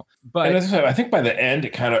phenomenal. But I think by the end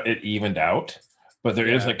it evened out, but there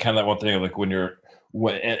is like kind of that one thing of like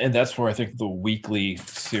and that's where I think the weekly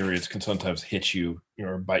series can sometimes hit you,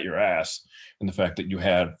 or bite your ass, in the fact that you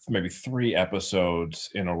had maybe 3 episodes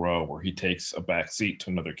in a row where he takes a back seat to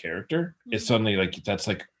another character. It's suddenly like that's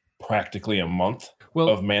like practically a month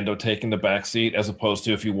of Mando taking the back seat, as opposed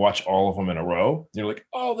to if you watch all of them in a row, you're like,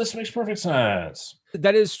 oh, this makes perfect sense.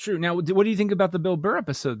 That is true. Now, what do you think about the Bill Burr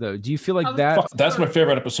episode, though? Do you feel like that's my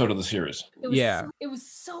favorite episode of the series? It was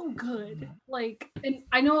so good. Like, and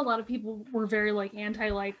I know a lot of people were very like anti,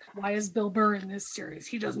 like, why is Bill Burr in this series?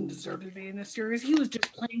 He doesn't deserve to be in this series. He was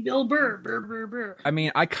just playing Bill Burr. Burr. I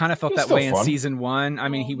mean, I kind of felt that way in season 1. I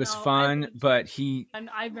mean, he was fun, but and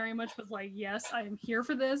I very much was like, yes, I am here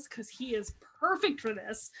for this because he is perfect for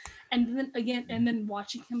this. And then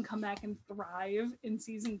watching him come back and thrive in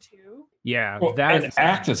season 2. Yeah, and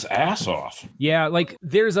act his ass off. Yeah, like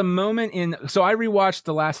there's a moment so I rewatched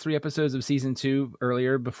the last 3 episodes of season 2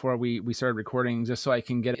 earlier before we started recording, just so I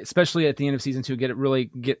can get it, especially at the end of season 2,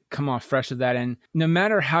 come off fresh with that. And no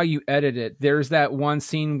matter how you edit it, there's that one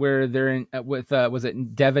scene where they're in with was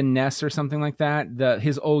it Devin Ness or something like that,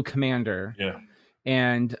 his old commander. Yeah.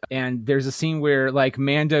 And there's a scene where like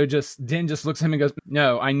Mando just looks at him and goes,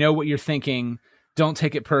 "No, I know what you're thinking. Don't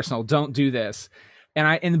take it personal. Don't do this."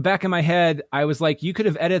 And in the back of my head, I was like, you could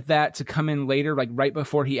have edited that to come in later, like right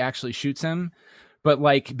before he actually shoots him. But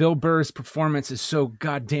like Bill Burr's performance is so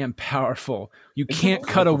goddamn powerful. You can't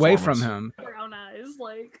cut away from him. Brown eyes,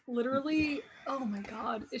 like literally. Oh my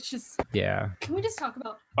God. It's just. Yeah. Can we just talk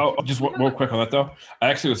about. Oh, just real quick on that though. I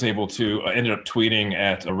actually was able to, I ended up tweeting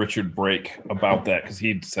at Richard Brake about that because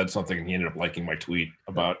he said something and he ended up liking my tweet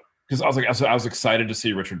about. Because I was excited to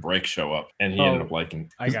see Richard Brake show up, and he ended up liking.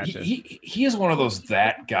 I got you. He is one of those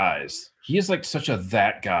that guys. He is like such a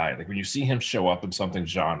that guy. Like when you see him show up in something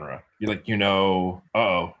genre, you're like,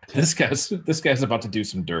 this guy's about to do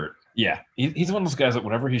some dirt. Yeah, he's one of those guys that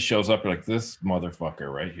whenever he shows up, you're like, this motherfucker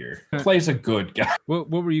right here plays a good guy. What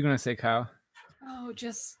were you gonna say, Kyle?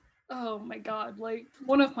 Oh my God! Like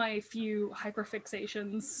one of my few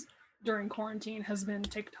hyperfixations during quarantine has been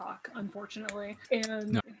TikTok, unfortunately.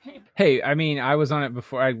 And hey, I mean, I was on it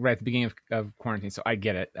before, right at the beginning of quarantine, so I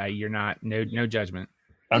get it. You're not, no judgment.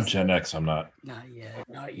 I'm Gen X. I'm not. Not yet.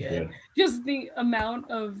 Yeah. Just the amount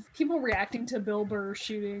of people reacting to Bill Burr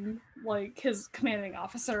shooting like his commanding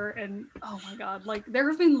officer, and oh my God, like there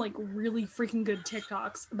have been like really freaking good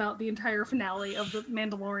TikToks about the entire finale of the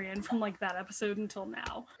Mandalorian from like that episode until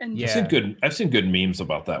now. And I've seen good memes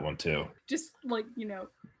about that one too. Just like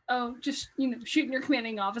shooting your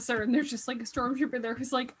commanding officer, and there's just like a stormtrooper there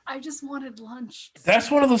who's like, I just wanted lunch. That's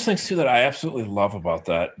one of those things too that I absolutely love about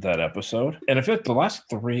that episode. And I feel like the last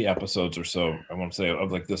 3 episodes or so, I want to say,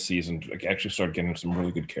 of like this season, like actually started getting some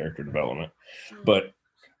really good character development. But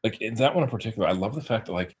like in that one in particular, I love the fact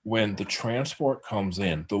that like when the transport comes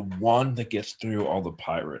in, the one that gets through all the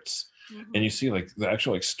pirates, and you see like the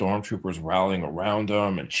actual like stormtroopers rallying around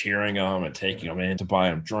them and cheering them and taking them in to buy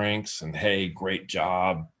them drinks and, hey, great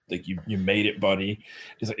job. Like you made it, buddy.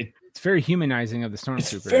 It's very humanizing of the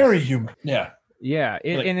stormtroopers. It's very human. Yeah. Yeah.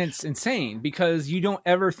 And it's insane because you don't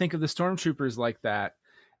ever think of the stormtroopers like that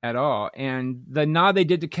at all. And the nod they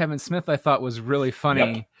did to Kevin Smith, I thought was really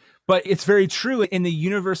funny. Yep. But it's very true. In the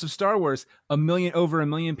universe of Star Wars, over a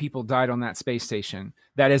million people died on that space station.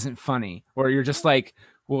 That isn't funny. Or you're just like,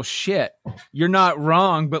 well, shit, you're not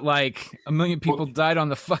wrong, but like a million people died on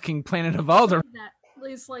the fucking planet of Alderaan. That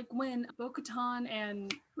is like when Bo-Katan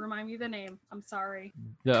and remind me the name. I'm sorry.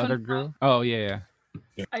 The other girl? Oh, yeah.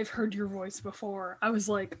 I've heard your voice before. I was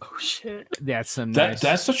like, oh shit. That's some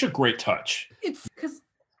that's such a great touch. It's because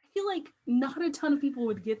I feel like not a ton of people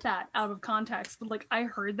would get that out of context, but like I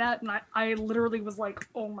heard that and I literally was like,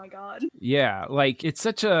 oh my god. Yeah, like it's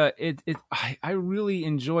such a I really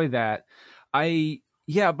enjoy that.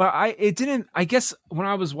 It didn't, I guess when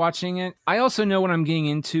I was watching it, I also know what I'm getting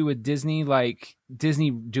into with Disney, like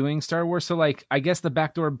Disney doing Star Wars. So like, I guess the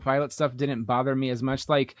backdoor pilot stuff didn't bother me as much.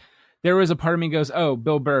 Like there was a part of me goes, oh,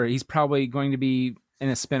 Bill Burr, he's probably going to be in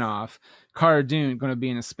a spinoff. Cara Dune going to be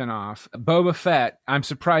in a spinoff. Boba Fett, I'm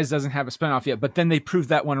surprised doesn't have a spinoff yet, but then they proved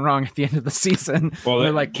that one wrong at the end of the season.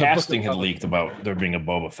 Well, like casting had leaked about there being a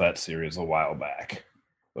Boba Fett series a while back.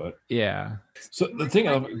 But yeah. So the thing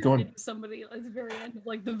of going, somebody at the very end of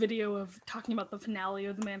like the video of talking about the finale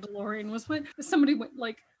of The Mandalorian was when somebody went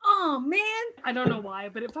like, "Oh man," I don't know why,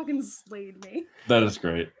 but it fucking slayed me. That is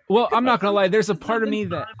great. Well, I'm not gonna lie. There's a part of me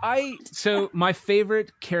that so my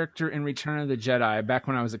favorite character in Return of the Jedi back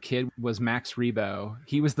when I was a kid was Max Rebo.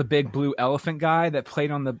 He was the big blue elephant guy that played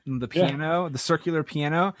on the piano, the circular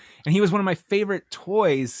piano, and he was one of my favorite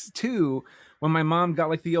toys too. When my mom got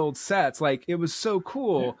like the old sets, like it was so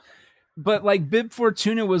cool. Yeah. But like Bib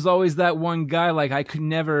Fortuna was always that one guy like I could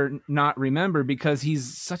never not remember because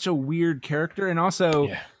he's such a weird character. And also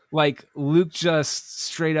like Luke just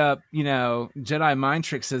straight up, Jedi mind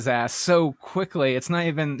tricks his ass so quickly. There's not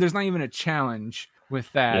even a challenge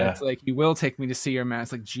with that. Yeah. It's like, you will take me to see your man.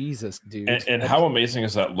 It's like, Jesus, dude. And how amazing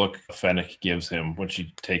is that look Fennec gives him when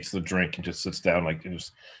she takes the drink and just sits down like and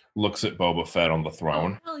just looks at Boba Fett on the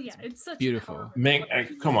throne. Oh yeah, it's such beautiful. Ming,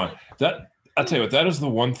 come on. I'll tell you what, that is the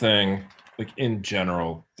one thing, like in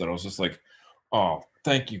general, that I was just like, oh,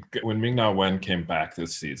 thank you. When Ming-Na Wen came back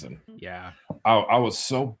this season, I was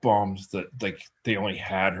so bummed that like they only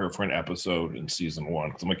had her for an episode in season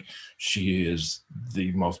 1. I'm like, she is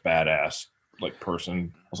the most badass like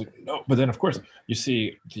person. I was like, no, but then of course you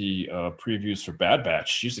see the previews for Bad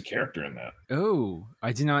Batch. She's a character in that. Oh,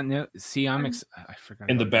 I did not know. See, I forgot.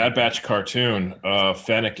 In the Bad Batch cartoon,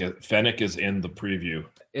 Fennec is in the preview.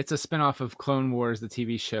 It's a spinoff of Clone Wars, the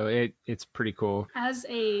TV show. It's pretty cool. As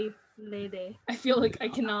a lady, I feel like I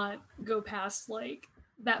cannot go past like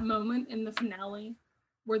that moment in the finale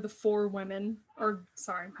where the 4 women,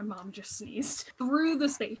 sorry, my mom just sneezed, through the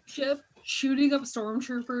spaceship, shooting up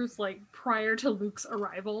stormtroopers like prior to Luke's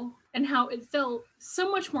arrival, and how it felt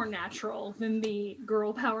so much more natural than the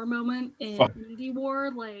girl power moment in Infinity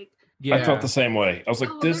War. Like, I felt the same way. I was like,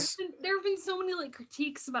 this. There have been so many like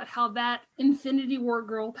critiques about how that Infinity War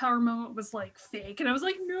girl power moment was like fake, and I was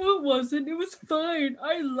like, no, it wasn't. It was fine.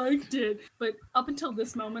 I liked it. But up until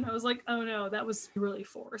this moment, I was like, oh no, that was really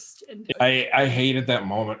forced. And I hated that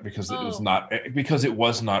moment because it was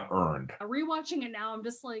not earned. Rewatching it now, I'm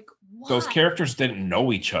just like, why? Those characters didn't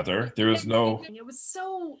know each other. There was no.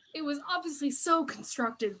 It was obviously so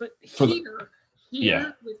constructed, but here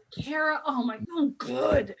with Kara,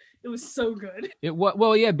 good. It was so good.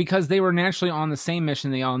 Because they were naturally on the same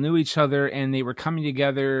mission. They all knew each other and they were coming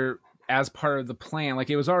together as part of the plan.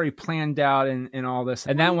 Like it was already planned out and all this.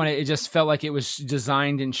 And that one, it just felt like it was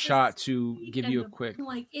designed and shot to give you a quick.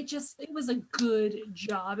 Like it was a good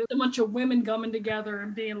job. It was a bunch of women coming together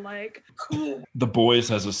and being like, cool. The Boys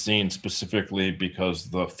has a scene specifically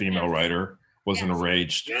because the female writer was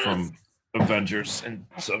enraged from Avengers. And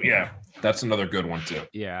so, that's another good one too.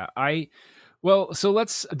 Yeah.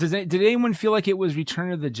 Did anyone feel like it was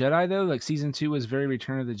Return of the Jedi though? Like season 2 was very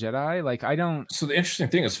Return of the Jedi? Like I don't. So the interesting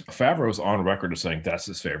thing is Favreau's on record as saying that's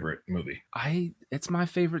his favorite movie. It's my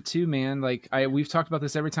favorite too, man. Like we've talked about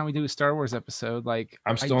this every time we do a Star Wars episode. Like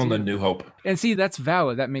I'm still on the New Hope. And see, that's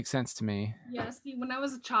valid. That makes sense to me. Yeah, see, when I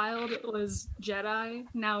was a child, it was Jedi.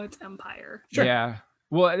 Now it's Empire. Sure. Yeah.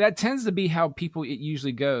 Well, that tends to be how it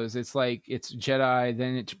usually goes. It's like it's Jedi,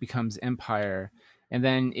 then it becomes Empire. And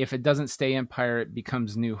then if it doesn't stay Empire, it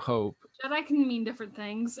becomes New Hope. Jedi can mean different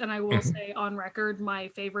things. And I will say on record, my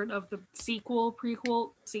favorite of the sequels,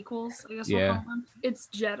 I guess we'll call them, it's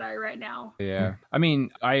Jedi right now. Yeah. I mean,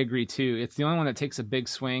 I agree too. It's the only one that takes a big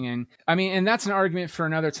swing. And that's an argument for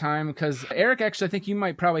another time because Eric, actually, I think you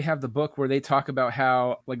might probably have the book where they talk about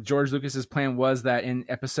how like George Lucas's plan was that in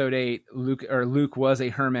episode 8, Luke was a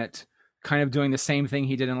hermit, kind of doing the same thing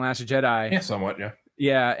he did in Last Jedi. Yeah, somewhat, yeah.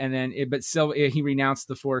 Yeah, and then but still he renounced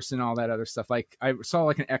the Force and all that other stuff. Like I saw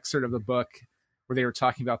like an excerpt of the book where they were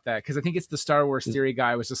talking about that because I think it's the Star Wars theory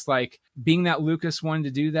guy was just like, being that Lucas wanted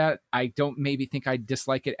to do that, I don't maybe think I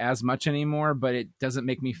dislike it as much anymore, but it doesn't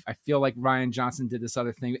make me. I feel like Rian Johnson did this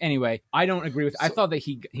other thing anyway. I don't agree with. I thought that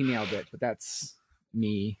he nailed it, but that's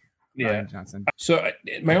me, Rian Johnson. So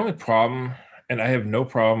my only problem. And I have no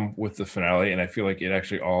problem with the finale, and I feel like it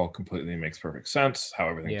actually all completely makes perfect sense, how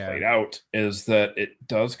everything played out, is that it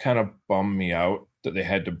does kind of bum me out that they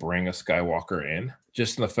had to bring a Skywalker in.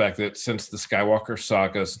 just in the fact that since the Skywalker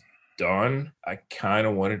saga's done, I kind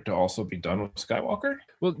of wanted to also be done with Skywalker.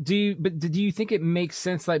 Well, do you think it makes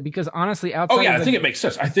sense? Like, because honestly, outside I think it makes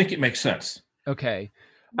sense. I think it makes sense. Okay.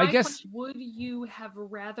 I guess, would you have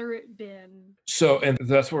rather it been? So, and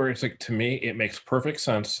that's where it's like, to me, it makes perfect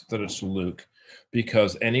sense that it's Luke,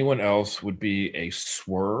 because anyone else would be a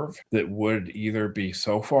swerve that would either be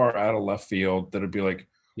so far out of left field that it'd be like,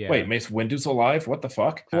 wait, Mace Windu's alive? What the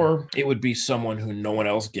fuck? Or it would be someone who no one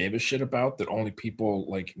else gave a shit about, that only people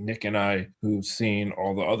like Nick and I who've seen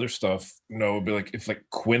all the other stuff know. Would be like, if like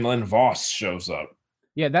Quinlan Vos shows up.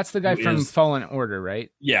 Yeah, that's the guy from Fallen Order, right?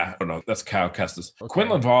 Yeah, I don't know. That's Kyle Kestis. Okay.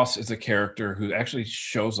 Quinlan Vos is a character who actually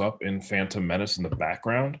shows up in Phantom Menace in the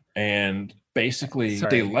background, and basically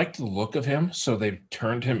they liked the look of him, so they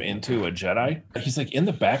turned him into a Jedi. He's like in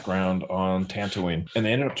the background on Tatooine, and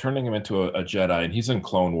they ended up turning him into a Jedi, and he's in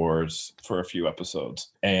Clone Wars for a few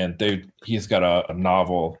episodes. And he's got a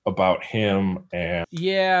novel about him. And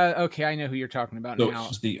yeah, okay, I know who you're talking about now.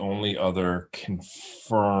 He's the only other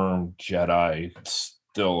confirmed Jedi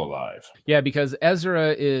still alive. Yeah, because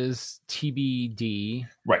Ezra is TBD.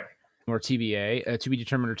 Right. Or TBA, to be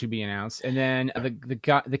determined or to be announced. And then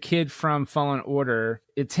the kid from Fallen Order,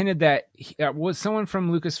 it's hinted that was someone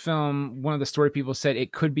from Lucasfilm. One of the story people said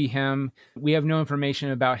it could be him. We have no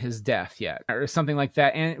information about his death yet, or something like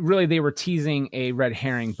that. And really, they were teasing a red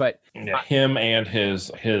herring. But him and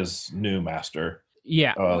his new master.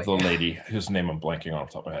 Yeah, the lady whose name I'm blanking on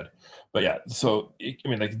the top of my head. But yeah, so I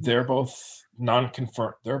mean, like, they're both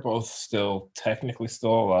non-confirmed. They're both technically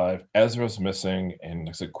still alive. Ezra's missing, and like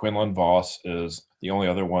I said, Quinlan Vos is the only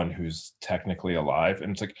other one who's technically alive.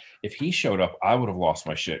 And it's like, if he showed up, I would have lost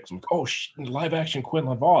my shit. I'm like, oh, live action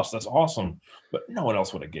Quinlan Vos, that's awesome. But no one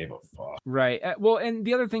else would have gave a fuck. Right. Well, and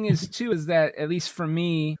the other thing is too, is that at least for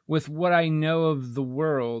me, with what I know of the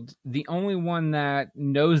world, the only one that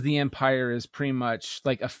knows the Empire is pretty much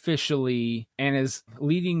like officially and is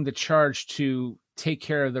leading the charge to take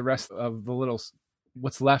care of the rest of the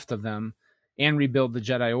what's left of them and rebuild the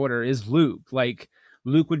Jedi Order is Luke. Like,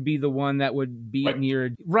 Luke would be the one that would be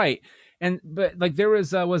near. Right. But like, there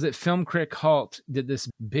was it Film Critic Halt did this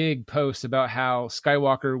big post about how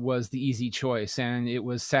Skywalker was the easy choice, and it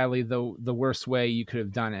was sadly the worst way you could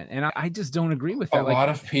have done it. And I just don't agree with that. A lot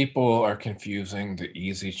of people are confusing the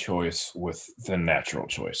easy choice with the natural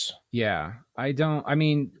choice. Yeah, I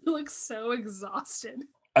mean, you look so exhausted.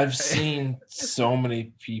 I've seen so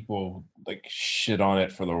many people like shit on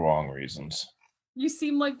it for the wrong reasons. You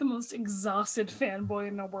seem like the most exhausted fanboy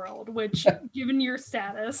in the world, which, given your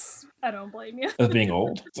status, I don't blame you. As being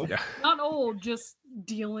old? Not old, just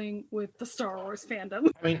dealing with the Star Wars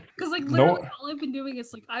fandom. I mean, because like literally all I've been doing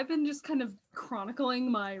is like, I've been just kind of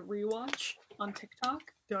chronicling my rewatch on TikTok.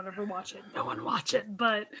 Don't ever watch it. No one watch it.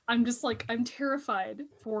 But I'm just like, I'm terrified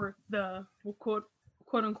for the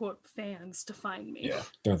quote unquote fans to find me. Yeah,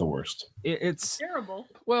 they're the worst. It's terrible.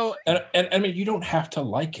 Well, and I mean, you don't have to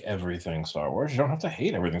like everything Star Wars. You don't have to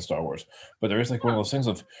hate everything Star Wars. But there is like one of those things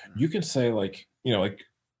of, you can say like, you know, like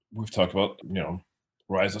we've talked about, you know,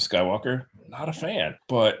 Rise of Skywalker, not a fan,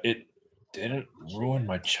 but it didn't ruin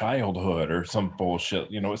my childhood or some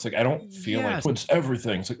bullshit. You know, it's like, I don't feel like it's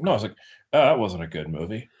everything. It's like, no, it's like, that wasn't a good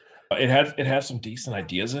movie. It had some decent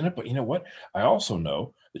ideas in it, but you know what? I also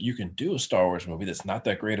know that you can do a Star Wars movie that's not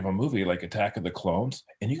that great of a movie, like Attack of the Clones,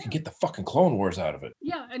 and you can get the fucking Clone Wars out of it.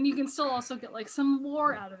 Yeah, and you can still also get like some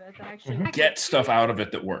lore out of it that actually get stuff out of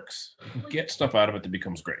it that works. Get stuff out of it that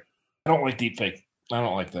becomes great. I don't like deepfake. I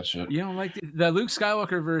don't like that shit. You don't like the Luke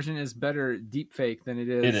Skywalker version is better deepfake than it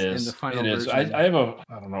is in the final version. I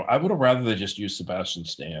don't know. I would have rather they just used Sebastian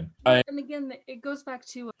Stan. And again, it goes back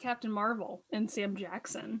to Captain Marvel and Sam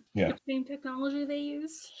Jackson. Yeah. The same technology they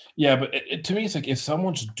use. Yeah, but to me, it's like, if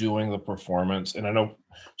someone's doing the performance, and I know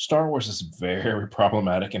Star Wars is very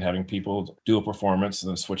problematic in having people do a performance and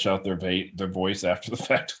then switch out their voice after the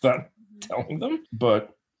fact without telling them.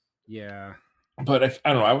 But yeah. But I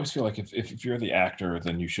don't know. I always feel like if you're the actor,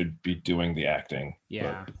 then you should be doing the acting.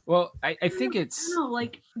 Yeah. But, well, I think it's... No,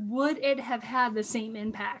 like, would it have had the same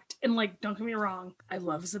impact? And, like, don't get me wrong. I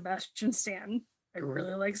love Sebastian Stan. I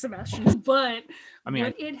really like Sebastian. But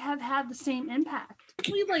would it have had the same impact?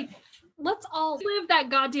 Like, let's all live that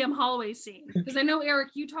goddamn hallway scene. Because I know,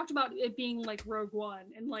 Eric, you talked about it being, like, Rogue One.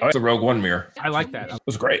 And like, it's a Rogue One mirror. I like that. It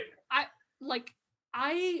was great.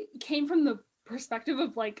 I came from the perspective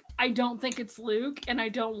of like, I don't think it's Luke and I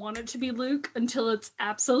don't want it to be Luke until it's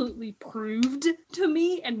absolutely proved to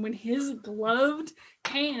me. And when his gloved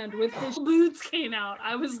hand with his boots came out,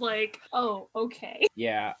 I was like, oh, okay.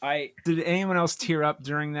 Yeah, did anyone else tear up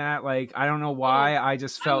during that? Like, I don't know why. I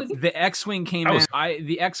just felt the X-Wing came in.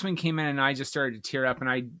 The X-Wing came in and I just started to tear up, and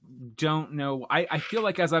I don't know. I feel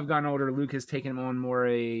like as I've gotten older, Luke has taken on more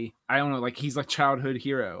I don't know, like he's like childhood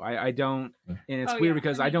hero. I don't, and it's weird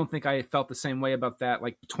because I don't think I felt the same way about that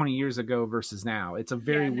like 20 years ago versus now. It's a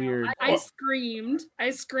very weird. I screamed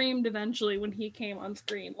eventually when he came on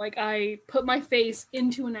screen. Like I put my face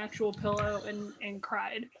into an actual pillow and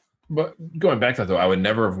cried. But going back to that, though, I would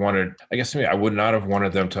never have wanted, I guess to me, I would not have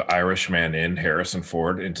wanted them to Irishman in Harrison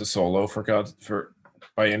Ford into Solo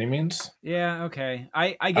by any means. Yeah, okay.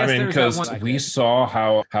 I guess because we saw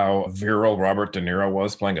how virile Robert De Niro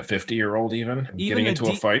was playing a 50-year-old even getting into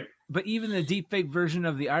a fight. But even the deepfake version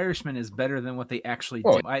of The Irishman is better than what they actually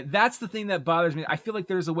do. That's the thing that bothers me. I feel like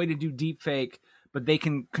there's a way to do deepfake, but they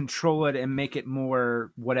can control it and make it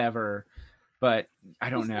more whatever. But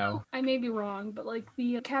I don't know. I may be wrong, but like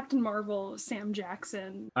the Captain Marvel, Sam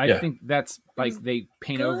Jackson. I think that's like they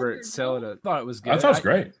paint over it, sell it. I thought it was good. I thought it was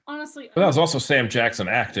great. Honestly. But that was also Sam Jackson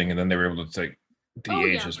acting, and then they were able to take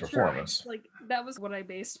de-age his performance. Sure. Like that was what I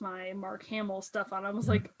based my Mark Hamill stuff on. I was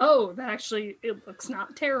like, oh, it looks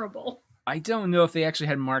not terrible. I don't know if they actually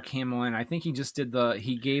had Mark Hamill in. I think he just did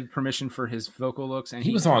he gave permission for his vocal looks, and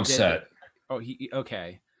he was on set.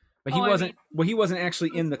 Okay. But he wasn't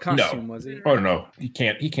actually in the costume, was he? Oh no, he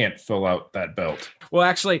can't fill out that belt. Well,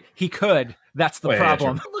 actually, he could. That's the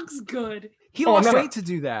problem. It looks good. He lost weight to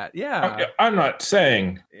do that. Yeah. I'm not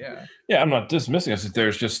saying. Yeah, I'm not dismissing it.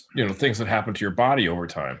 There's just things that happen to your body over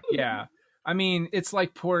time. Yeah. I mean, it's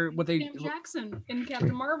like Sam Jackson in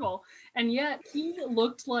Captain Marvel, and yet he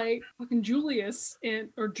looked like fucking Jules in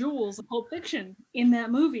Pulp Fiction in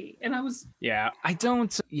that movie, and I was. Yeah, I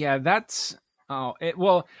don't. Yeah, that's. Oh,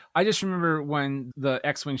 I just remember when the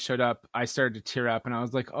X-Wing showed up, I started to tear up and I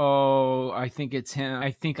was like, oh, I think it's him.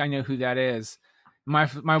 I think I know who that is.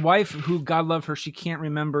 My wife, who God love her, she can't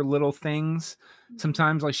remember little things.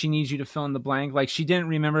 Sometimes like she needs you to fill in the blank. Like she didn't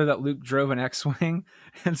remember that Luke drove an X-Wing.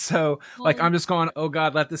 And so I'm just going, oh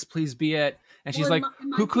God, let this please be it. And she's like,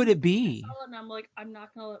 who could it be? And I'm like, I'm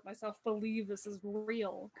not going to let myself believe this is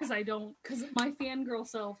real because my fangirl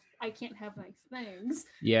self, I can't have nice things.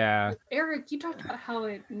 Yeah. Eric, you talked about how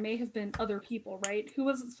it may have been other people, right? Who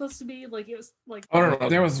was it supposed to be? Like it was like. I don't know.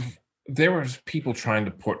 There was people trying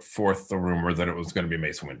to put forth the rumor that it was going to be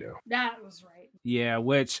Mace Windu. That was right. Yeah,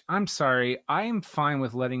 which I'm sorry, I am fine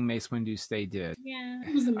with letting Mace Windu stay dead. Yeah,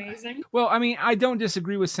 it was amazing. Well, I mean, I don't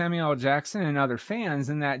disagree with Samuel L. Jackson and other fans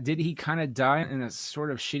in that did he kind of die in a sort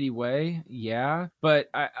of shitty way? Yeah, but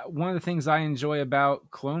one of the things I enjoy about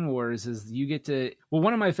Clone Wars is you get to. Well,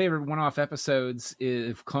 one of my favorite one-off episodes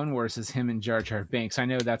of Clone Wars is him and Jar Jar Binks. I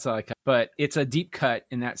know that's but it's a deep cut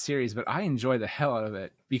in that series, but I enjoy the hell out of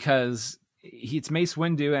it because it's Mace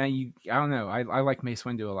Windu, and I don't know, I like Mace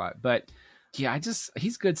Windu a lot, but. Yeah,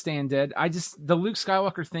 he's good staying dead. The Luke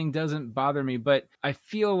Skywalker thing doesn't bother me, but I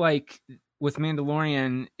feel like with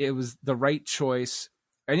Mandalorian, it was the right choice.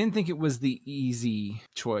 I didn't think it was the easy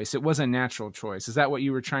choice. It was a natural choice. Is that what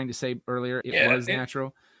you were trying to say earlier? It was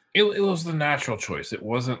natural? It was the natural choice. It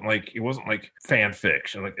wasn't like fan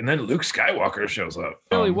fiction. And then Luke Skywalker shows up.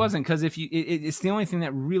 It really wasn't, because it's the only thing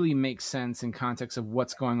that really makes sense in context of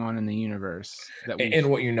what's going on in the universe. And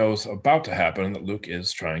what is about to happen, that Luke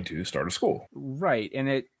is trying to start a school. Right. And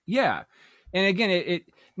and again,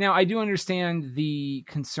 now I do understand the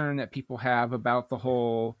concern that people have about the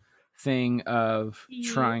whole thing of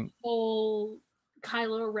whole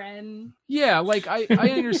Kylo Ren. Yeah, like I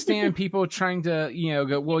understand people trying to,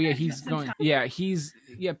 go, well, yeah, he's going,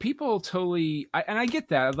 people totally, and I get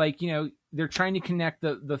that, like, they're trying to connect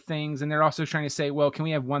the things, and they're also trying to say, well, can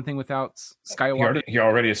we have one thing without Skywalker? He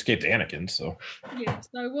already escaped Anakin, so. Yes,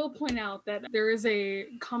 I will point out that there is a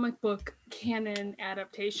comic book canon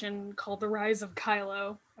adaptation called The Rise of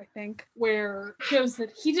Kylo, I think, where it shows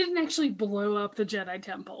that he didn't actually blow up the Jedi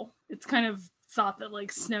Temple. It's kind of thought that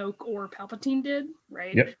like Snoke or Palpatine did,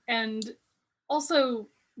 right? Yep. And also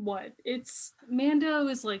Mando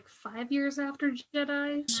is like 5 years after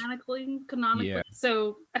Jedi, canonically. Yeah.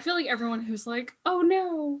 So I feel like everyone who's like, oh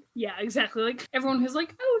no, yeah, exactly. Like everyone who's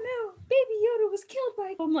like, oh no, Baby Yoda was killed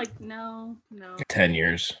by. I'm like, no. 10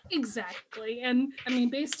 years. Exactly. And I mean,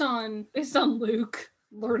 based on Luke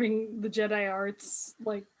learning the Jedi arts,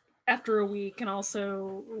 like after a week, and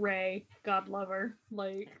also Rey, God love her.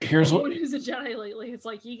 Like, here's anyone who's a Jedi lately, it's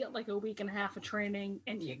like you get like a week and a half of training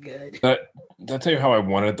and you're good. Did I tell you how I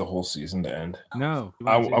wanted the whole season to end? No.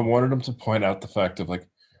 I wanted him to point out the fact of like,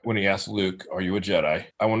 when he asked Luke, "Are you a Jedi?"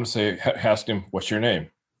 I want to say, ask him, "What's your name?"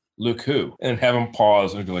 Luke who? And have him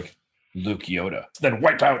pause and be like, Luke Yoda. Then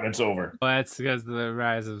wipe out and it's over. Well, that's because of the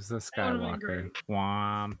rise of the Skywalker.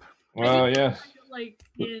 Womp. Well, yeah. Like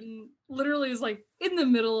literally is like in the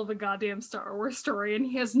middle of a goddamn Star Wars story, and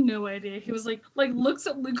he has no idea. He was like looks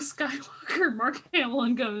at Luke Skywalker, Mark Hamill,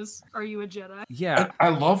 and goes, "Are you a Jedi?" Yeah, I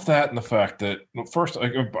love that, and the fact that first,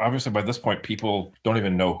 like, obviously by this point, people don't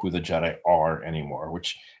even know who the Jedi are anymore,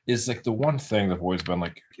 which is like the one thing that's always been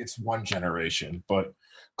like it's one generation, but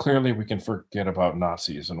clearly we can forget about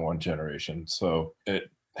Nazis in one generation, so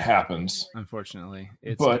it happens, unfortunately.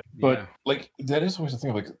 But like that is always the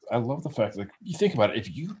thing. Like I love the fact that like, you think about it,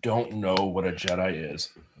 if you don't know what a Jedi is,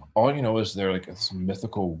 all you know is they're like this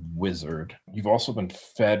mythical wizard. You've also been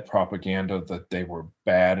fed propaganda that they were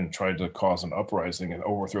bad and tried to cause an uprising and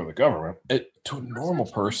overthrow the government. To a normal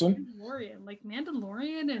person,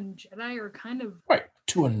 Mandalorian and Jedi are kind of right.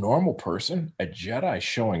 To a normal person, a Jedi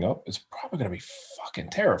showing up is probably going to be fucking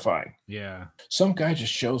terrifying. Yeah. Some guy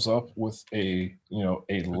just shows up with a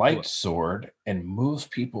light sword and moves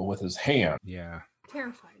people with his hand. Yeah.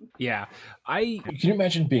 Terrifying. Yeah. Can you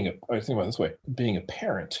imagine I think about it this way, being a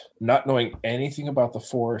parent, not knowing anything about the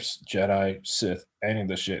Force, Jedi, Sith, any of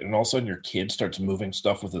this shit, and all of a sudden your kid starts moving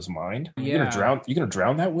stuff with his mind? Yeah. You're gonna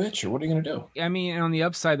drown that witch, or what are you gonna do? I mean, and on the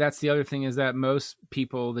upside, that's the other thing, is that most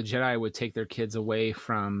people, the Jedi, would take their kids away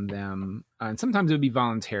from them, and sometimes it would be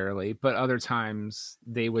voluntarily, but other times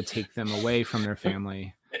they would take them away from their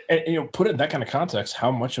family. And put it in that kind of context, how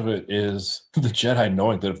much of it is the Jedi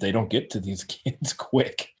knowing that if they don't get to these kids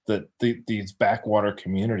quick, that these backwater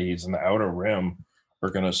communities in the Outer Rim are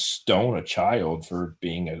going to stone a child for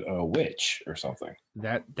being a witch or something.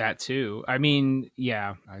 That too. I mean,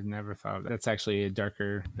 yeah, I've never thought of that. That's actually a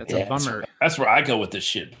bummer. That's where I go with this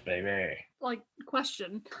shit, baby. Like,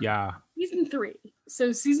 question. Yeah. Season 3.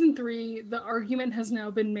 So season 3, the argument has now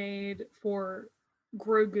been made for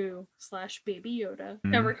Grogu / Baby Yoda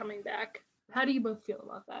ever coming back. How do you both feel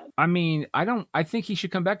about that? I mean, I think he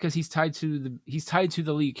should come back because he's tied to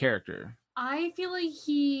the lead character. I feel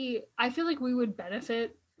like we would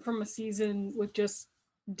benefit from a season with just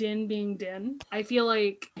Din being Din. I feel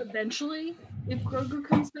like eventually, if Grogu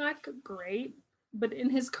comes back, great. But in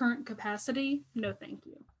his current capacity, no thank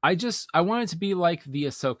you. I want it to be like the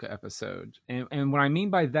Ahsoka episode. And what I mean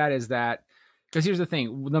by that is that, because here's the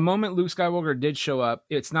thing, the moment Luke Skywalker did show up,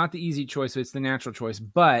 it's not the easy choice, it's the natural choice,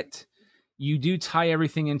 but you do tie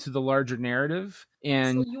everything into the larger narrative.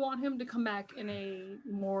 And so you want him to come back in a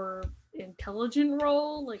more intelligent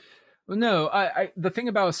role? Well, no, I the thing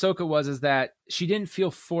about Ahsoka is that she didn't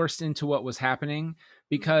feel forced into what was happening,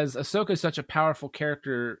 because Ahsoka is such a powerful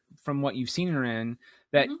character from what you've seen her in,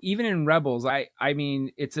 that even in Rebels, I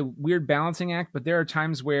mean, it's a weird balancing act, but there are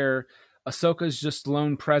times where Ahsoka's just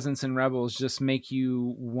lone presence in Rebels just make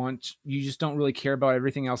you just don't really care about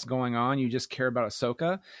everything else going on. You just care about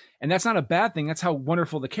Ahsoka. And that's not a bad thing. That's how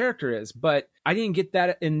wonderful the character is. But I didn't get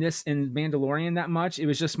that in Mandalorian that much. It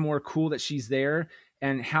was just more cool that she's there.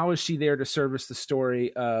 And how is she there to service the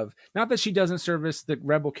story of, not that she doesn't service the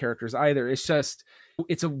Rebel characters either. It's just,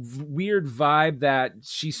 it's a weird vibe that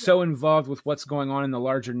she's so involved with what's going on in the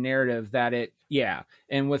larger narrative that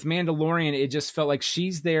and with Mandalorian, it just felt like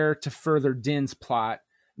she's there to further Din's plot,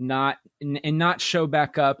 not show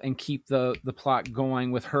back up and keep the plot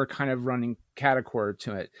going with her kind of running category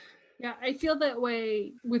to it. Yeah, I feel that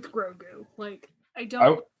way with Grogu. Like, I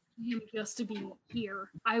don't him just to be here.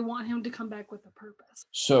 I want him to come back with a purpose.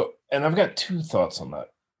 So, and I've got two thoughts on that.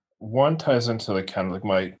 One ties into like kind of like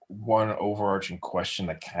my one overarching question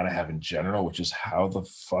I kind of have in general, which is how the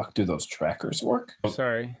fuck do those trackers work?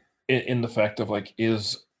 Sorry. In the fact of like,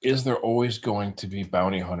 is there always going to be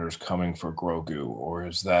bounty hunters coming for Grogu, or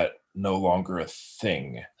is that no longer a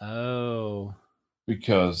thing? Oh.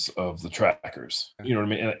 Because of the trackers, you know what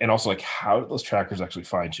I mean? And also, like, how do those trackers actually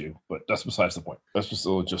find you? But that's besides the point. That's just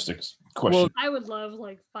a logistics question. Well, I would love,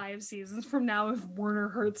 like, 5 seasons from now if Werner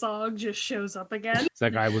Herzog just shows up again. It's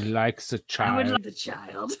like, I would like the child. I would like the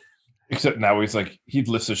child. Except now he's like, he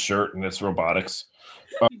lifts his shirt and it's robotics.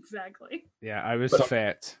 Exactly. Yeah, I was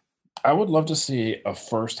fat. I would love to see a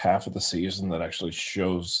first half of the season that actually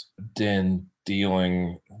shows Din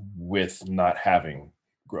dealing with not having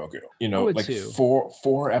Grogu, like too.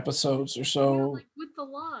 four episodes or so. Yeah, like with the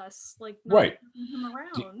loss, like not right, having him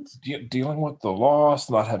around. Dealing with the loss,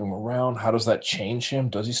 not having him around. How does that change him?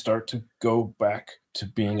 Does he start to go back to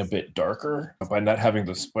being a bit darker by not having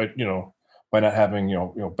this? By not having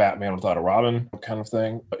Batman without a Robin kind of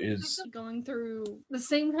thing? Is going through the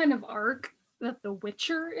same kind of arc that The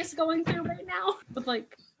Witcher is going through right now with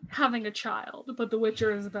like having a child, but The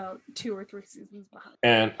Witcher is about 2 or 3 seasons behind.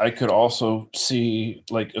 And I could also see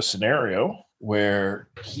like a scenario where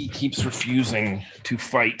he keeps refusing to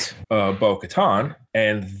fight Bo-Katan,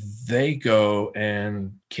 and they go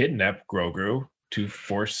and kidnap Grogu to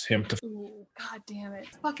force him to. Ooh, God damn it!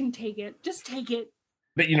 Fucking take it. Just take it.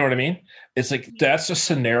 But you know what I mean? It's like that's a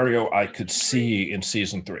scenario I could see in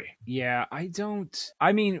season 3. Yeah, I don't.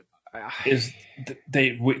 I mean, is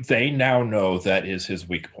they now know that is his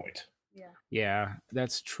weak point. Yeah,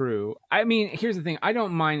 that's true. I mean, here's the thing. I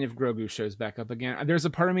don't mind if Grogu shows back up again. There's a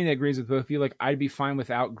part of me that agrees with both of you. Like, I'd be fine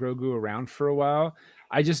without Grogu around for a while.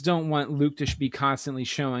 I just don't want Luke to be constantly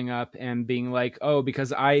showing up and being like, oh,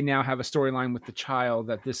 because I now have a storyline with the child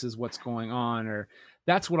that this is what's going on. Or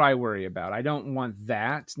that's what I worry about. I don't want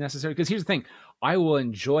that necessarily. Because here's the thing. I will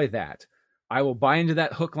enjoy that. I will buy into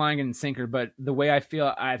that hook, line, and sinker. But the way I feel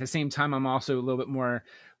at the same time, I'm also a little bit more,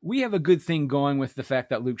 we have a good thing going with the fact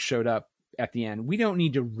that Luke showed up at the end. We don't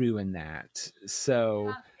need to ruin that.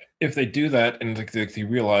 So if they do that and they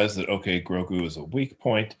realize that, okay, Grogu is a weak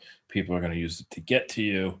point, people are going to use it to get to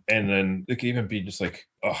you. And then it could even be just like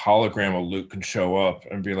a hologram of Luke can show up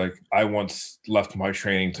and be like, I once left my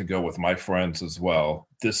training to go with my friends as well.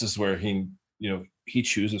 This is where he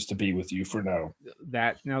chooses to be with you for now.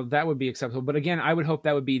 That would be acceptable. But again, I would hope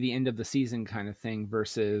that would be the end of the season kind of thing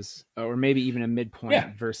versus, or maybe even a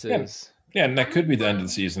midpoint versus. Yeah, and that could be the end of the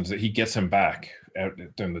season, that he gets him back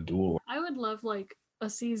during the duel. I would love like a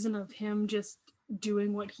season of him just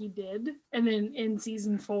doing what he did, and then in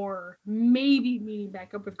season 4, maybe meeting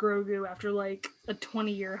back up with Grogu after like a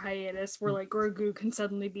 20-year hiatus, where like Grogu can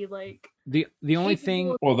suddenly be like the only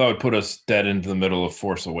thing. Well, that would put us dead into the middle of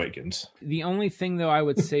Force Awakens. The only thing, though, I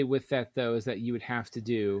would say with that, though, is that you would have to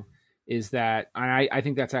do is that, and I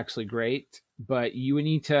think that's actually great, but you would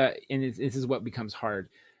need to, and this is what becomes hard.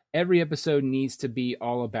 Every episode needs to be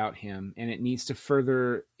all about him, and it needs to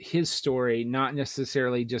further his story, not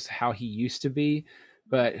necessarily just how he used to be,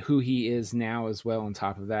 but who he is now as well on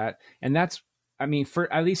top of that. And that's, I mean,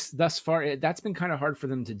 for at least thus far, that's been kind of hard for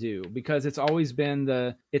them to do, because it's always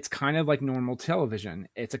been it's kind of like normal television.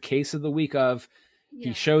 It's a case of the week of,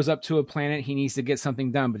 he shows up to a planet, he needs to get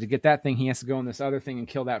something done, but to get that thing, he has to go on this other thing and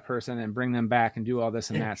kill that person and bring them back and do all this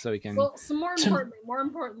and that so he can. Well, so more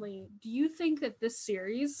importantly, do you think that this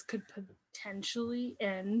series could potentially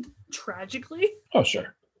end tragically? Oh,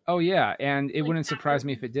 sure. Oh, yeah. And it wouldn't surprise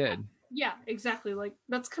me if it did. Yeah, exactly. Like,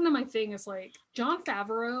 that's kind of my thing, is like, Jon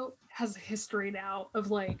Favreau has a history now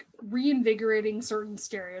of like reinvigorating certain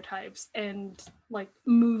stereotypes and like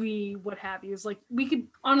movie what have you. Is like, we could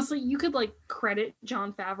honestly, you could like credit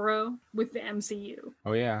Jon Favreau with the MCU.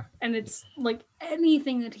 Oh yeah. And it's like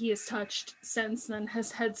anything that he has touched since then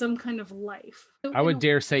has had some kind of life. So, I would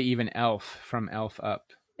dare say even Elf, from Elf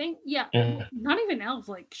up. Not even Elf,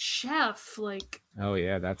 like Chef, like. Oh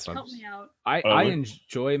yeah, that's help me out. I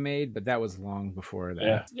enjoy Made, but that was long before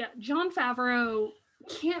that. Yeah, Jon Favreau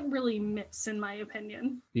can't really miss, in my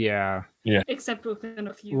opinion. Yeah. Except within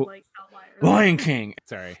a few like outliers. Lion King.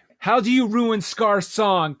 Sorry. How do you ruin Scar's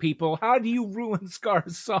song, people? How do you ruin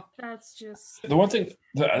Scar's song? That's just the one thing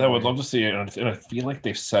that I would love to see, and I feel like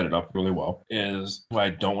they've set it up really well, is why I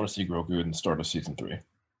don't want to see Grogu in the start of season 3.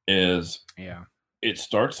 It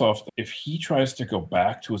starts off, if he tries to go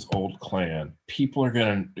back to his old clan, people are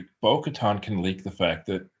going to, Bo-Katan can leak the fact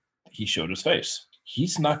that he showed his face.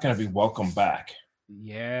 He's not going to be welcome back.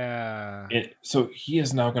 Yeah. So he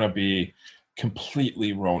is now going to be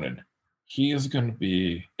completely Ronin. He is going to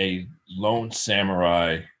be a lone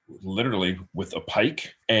samurai, literally with a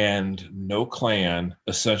pike and no clan,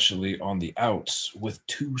 essentially on the outs with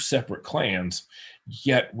 2 separate clans,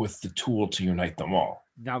 yet with the tool to unite them all.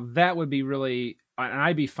 Now that would be really, and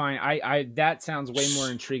I'd be fine. I that sounds way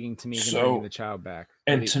more intriguing to me than bringing the child back.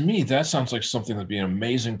 And to me, that sounds like something that'd be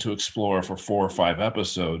amazing to explore for 4 or 5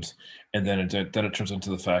 episodes, and then it turns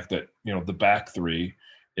into the fact that the back 3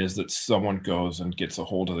 is that someone goes and gets a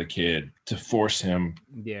hold of the kid to force him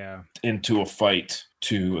into a fight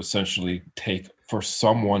to essentially for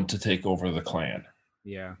someone to take over the clan.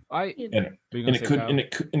 Yeah,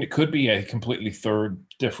 it could be a completely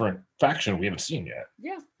different faction we haven't seen yet.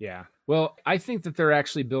 Yeah. Well, I think that they're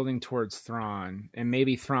actually building towards Thrawn, and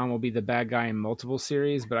maybe Thrawn will be the bad guy in multiple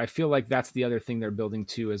series. But I feel like that's the other thing they're building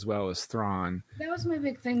to as well as Thrawn. That was my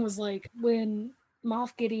big thing. Was like when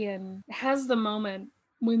Moff Gideon has the moment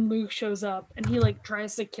when Luke shows up and he like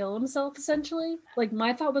tries to kill himself essentially. Like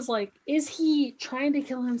my thought was like, is he trying to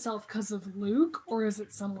kill himself because of Luke or is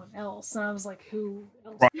it someone else? And I was like, who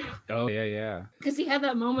else? Oh yeah. Because he had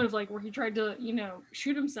that moment of like where he tried to,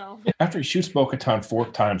 shoot himself. After he shoots Bo-Katan 4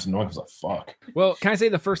 times, no one gives a fuck. Well, can I say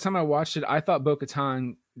the first time I watched it, I thought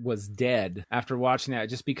Bo-Katan was dead after watching that,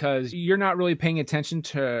 just because you're not really paying attention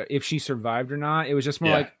to if she survived or not. It was just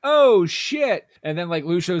more like, oh shit, and then like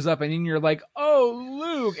Luke shows up and then you're like, oh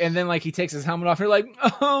Luke, and then like he takes his helmet off, you're like,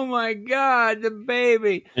 oh my god, the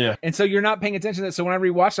baby. And so you're not paying attention to that. So when I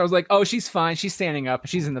rewatched I was like, oh, she's fine, she's standing up,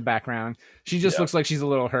 she's in the background, she just looks like she's a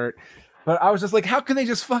little hurt. But I was just like, how can they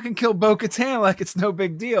just fucking kill Bo-Katan like it's no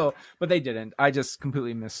big deal? But they didn't. I just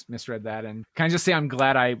completely misread that. And can I just say I'm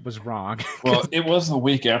glad I was wrong? Well, it was the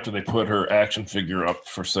week after they put her action figure up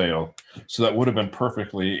for sale. So that would have been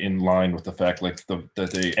perfectly in line with the fact like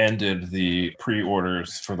that they ended the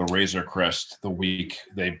pre-orders for the Razor Crest the week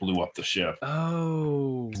they blew up the ship.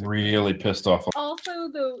 Oh. Really pissed off. Also,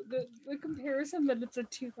 the comparison that it's a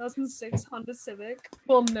 2006 Honda Civic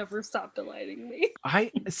will never stop delighting me.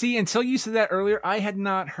 I see, until you said that earlier, I had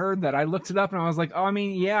not heard that. I looked it up and I was like, oh, I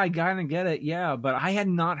mean, yeah, I kind of get it. Yeah, but I had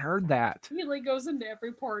not heard that. He like goes into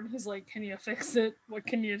every part and he's like, can you fix it? What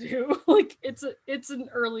can you do? Like it's an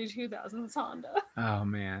early 2000s Honda. Oh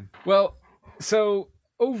man. Well, so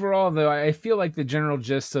overall though, I feel like the general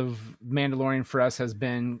gist of Mandalorian for us has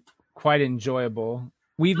been quite enjoyable.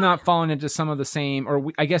 We've not fallen into some of the same,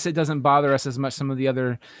 I guess it doesn't bother us as much, some of the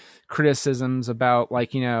other criticisms about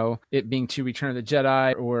like, it being too Return of the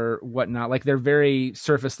Jedi or whatnot. Like they're very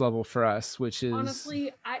surface level for us, which is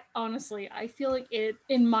honestly, I feel like it,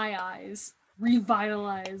 in my eyes,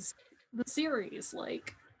 revitalized the series.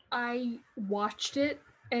 Like I watched it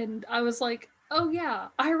and I was like, oh yeah,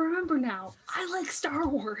 I remember now. I like Star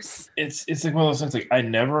Wars. It's like one of those things. Like I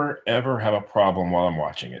never ever have a problem while I'm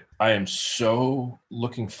watching it. I am so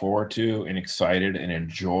looking forward to and excited and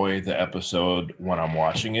enjoy the episode when I'm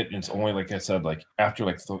watching it. And it's only like I said, like after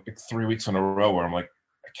like 3 weeks in a row where I'm like,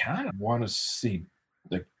 I kind of want to see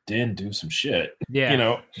like Din do some shit.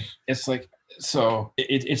 Yeah, it's like. So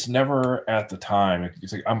it's never at the time.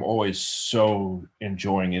 It's like I'm always so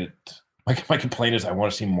enjoying it. My complaint is I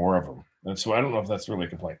want to see more of them. And so I don't know if that's really a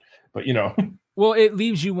complaint, but Well, it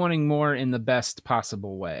leaves you wanting more in the best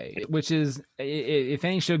possible way, which is, if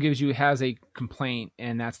any show has a complaint,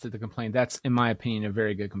 and that's the complaint, that's, in my opinion, a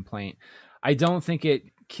very good complaint. I don't think it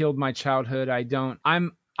killed my childhood. I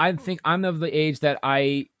think I'm of the age that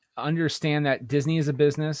I understand that Disney is a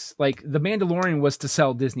business. Like The Mandalorian was to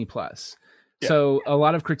sell Disney Plus. Yeah. So a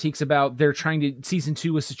lot of critiques about season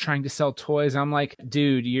 2 was trying to sell toys. I'm like,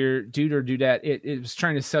 dude, or dudette. It was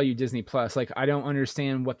trying to sell you Disney Plus. Like, I don't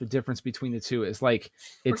understand what the difference between the two is. Like,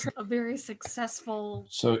 it's a very successful.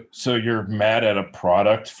 So you're mad at a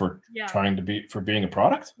product for being a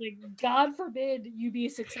product? Like, God forbid you be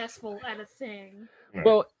successful at a thing. Right.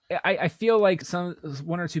 Well, I feel like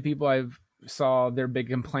one or two people I've saw their big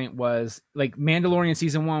complaint was like Mandalorian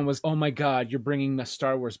season 1 was, oh my god, you're bringing the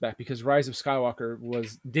Star Wars back, because Rise of Skywalker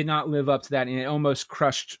did not live up to that, and it almost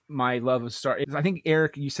crushed my love of Star. I think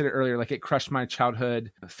Eric, you said it earlier, like it crushed my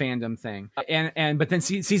childhood fandom thing, but then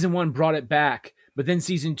season 1 brought it back, but then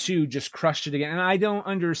season 2 just crushed it again, and I don't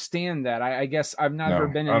understand that. I guess I've never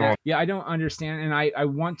been in that. Yeah, I don't understand, and I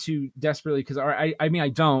want to desperately, because I mean I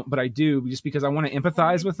don't, but I do, just because I want to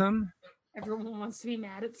empathize with them. Everyone wants to be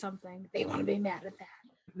mad at something. They want to be mad at that.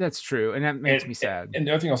 That's true, and that makes me sad. And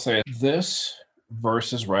the other thing I'll say is this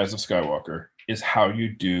versus Rise of Skywalker is how you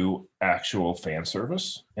do actual fan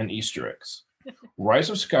service and Easter eggs.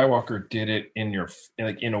 Rise of Skywalker did it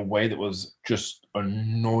in a way that was just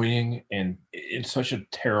annoying and in such a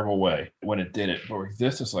terrible way when it did it. But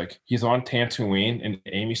this is like he's on Tatooine and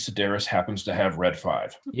Amy Sedaris happens to have Red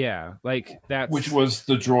 5. Yeah, like that. Which was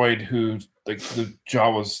the droid who like the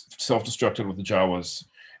Jawas self-destructed with the Jawas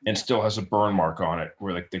and still has a burn mark on it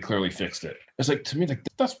where like they clearly fixed it. It's like, to me, like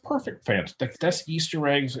that's perfect fans. Like that's Easter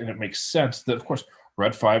eggs, and it makes sense that of course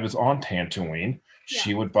Red 5 is on Tatooine.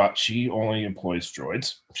 Yeah. She only employs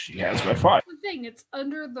droids. She has Red 5. The thing, it's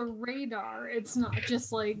under the radar. It's not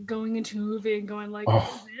just like going into a movie and going like,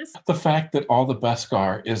 this. The fact that all the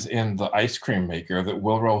Beskar is in the ice cream maker that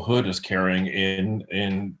Wilrow Hood is carrying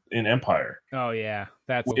in Empire. Oh yeah,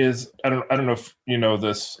 I don't know if you know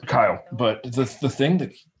this, Kyle, but the thing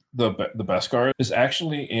that the Beskar is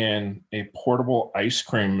actually in a portable ice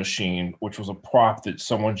cream machine, which was a prop that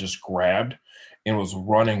someone just grabbed and was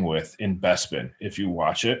running with in Bespin. If you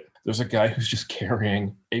watch it, there's a guy who's just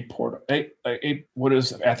carrying a what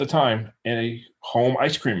is at the time a home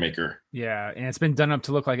ice cream maker. Yeah, and it's been done up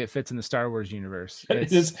to look like it fits in the Star Wars universe.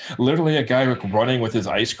 It is literally a guy running with his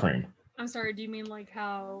ice cream. I'm sorry, do you mean like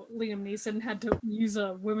how Liam Neeson had to use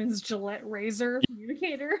a women's Gillette razor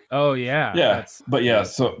communicator? Oh, yeah. Yeah, but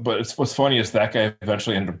what's funny is that guy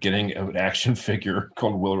eventually ended up getting an action figure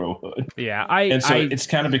called Willow Hood. Yeah, it's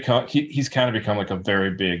kind of become, he's kind of become like a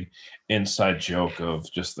very big inside joke of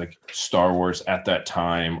just like Star Wars at that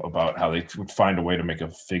time about how they would find a way to make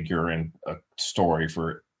a figure and a story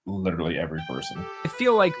for literally every person. I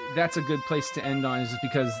feel like that's a good place to end on, is just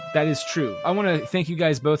because that is true. I want to thank you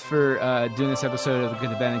guys both for doing this episode of The Good,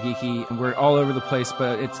 the Bad, and the Geeky. We're all over the place,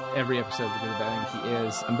 but it's every episode of The Good, the Bad, and the Geeky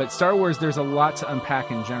is. But Star Wars, there's a lot to unpack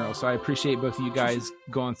in general, so I appreciate both of you guys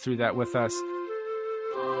going through that with us.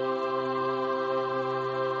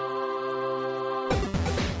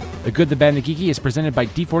 The Good, the Bad, and the Geeky is presented by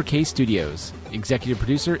D4K Studios. Executive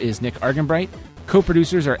producer is Nick Argenbright.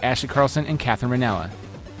 Co-producers are Ashley Carlson and Catherine Ranella.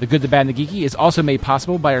 The Good, the Bad, and the Geeky is also made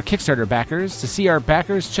possible by our Kickstarter backers. To see our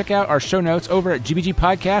backers, check out our show notes over at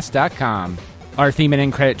gbgpodcast.com. Our theme and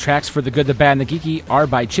end credit tracks for The Good, the Bad, and the Geeky are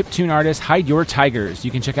by chiptune artist Hide Your Tigers. You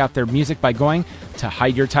can check out their music by going to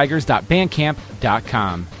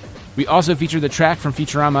hideyourtigers.bandcamp.com. We also feature the track from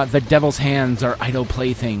Futurama, The Devil's Hands Are Idle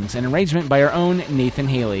Playthings, an arrangement by our own Nathan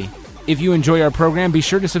Haley. If you enjoy our program, be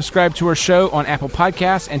sure to subscribe to our show on Apple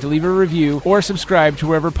Podcasts and to leave a review or subscribe to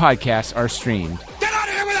wherever podcasts are streamed. Get out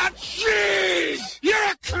of here without cheese! You're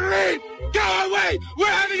a creep! Go away! We're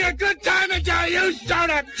having a good time until you showed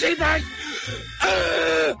up, cheapers!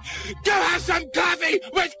 Go have some coffee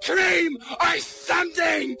with cream or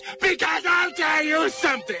something! Because I'll tell you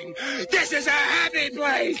something! This is a happy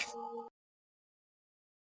place!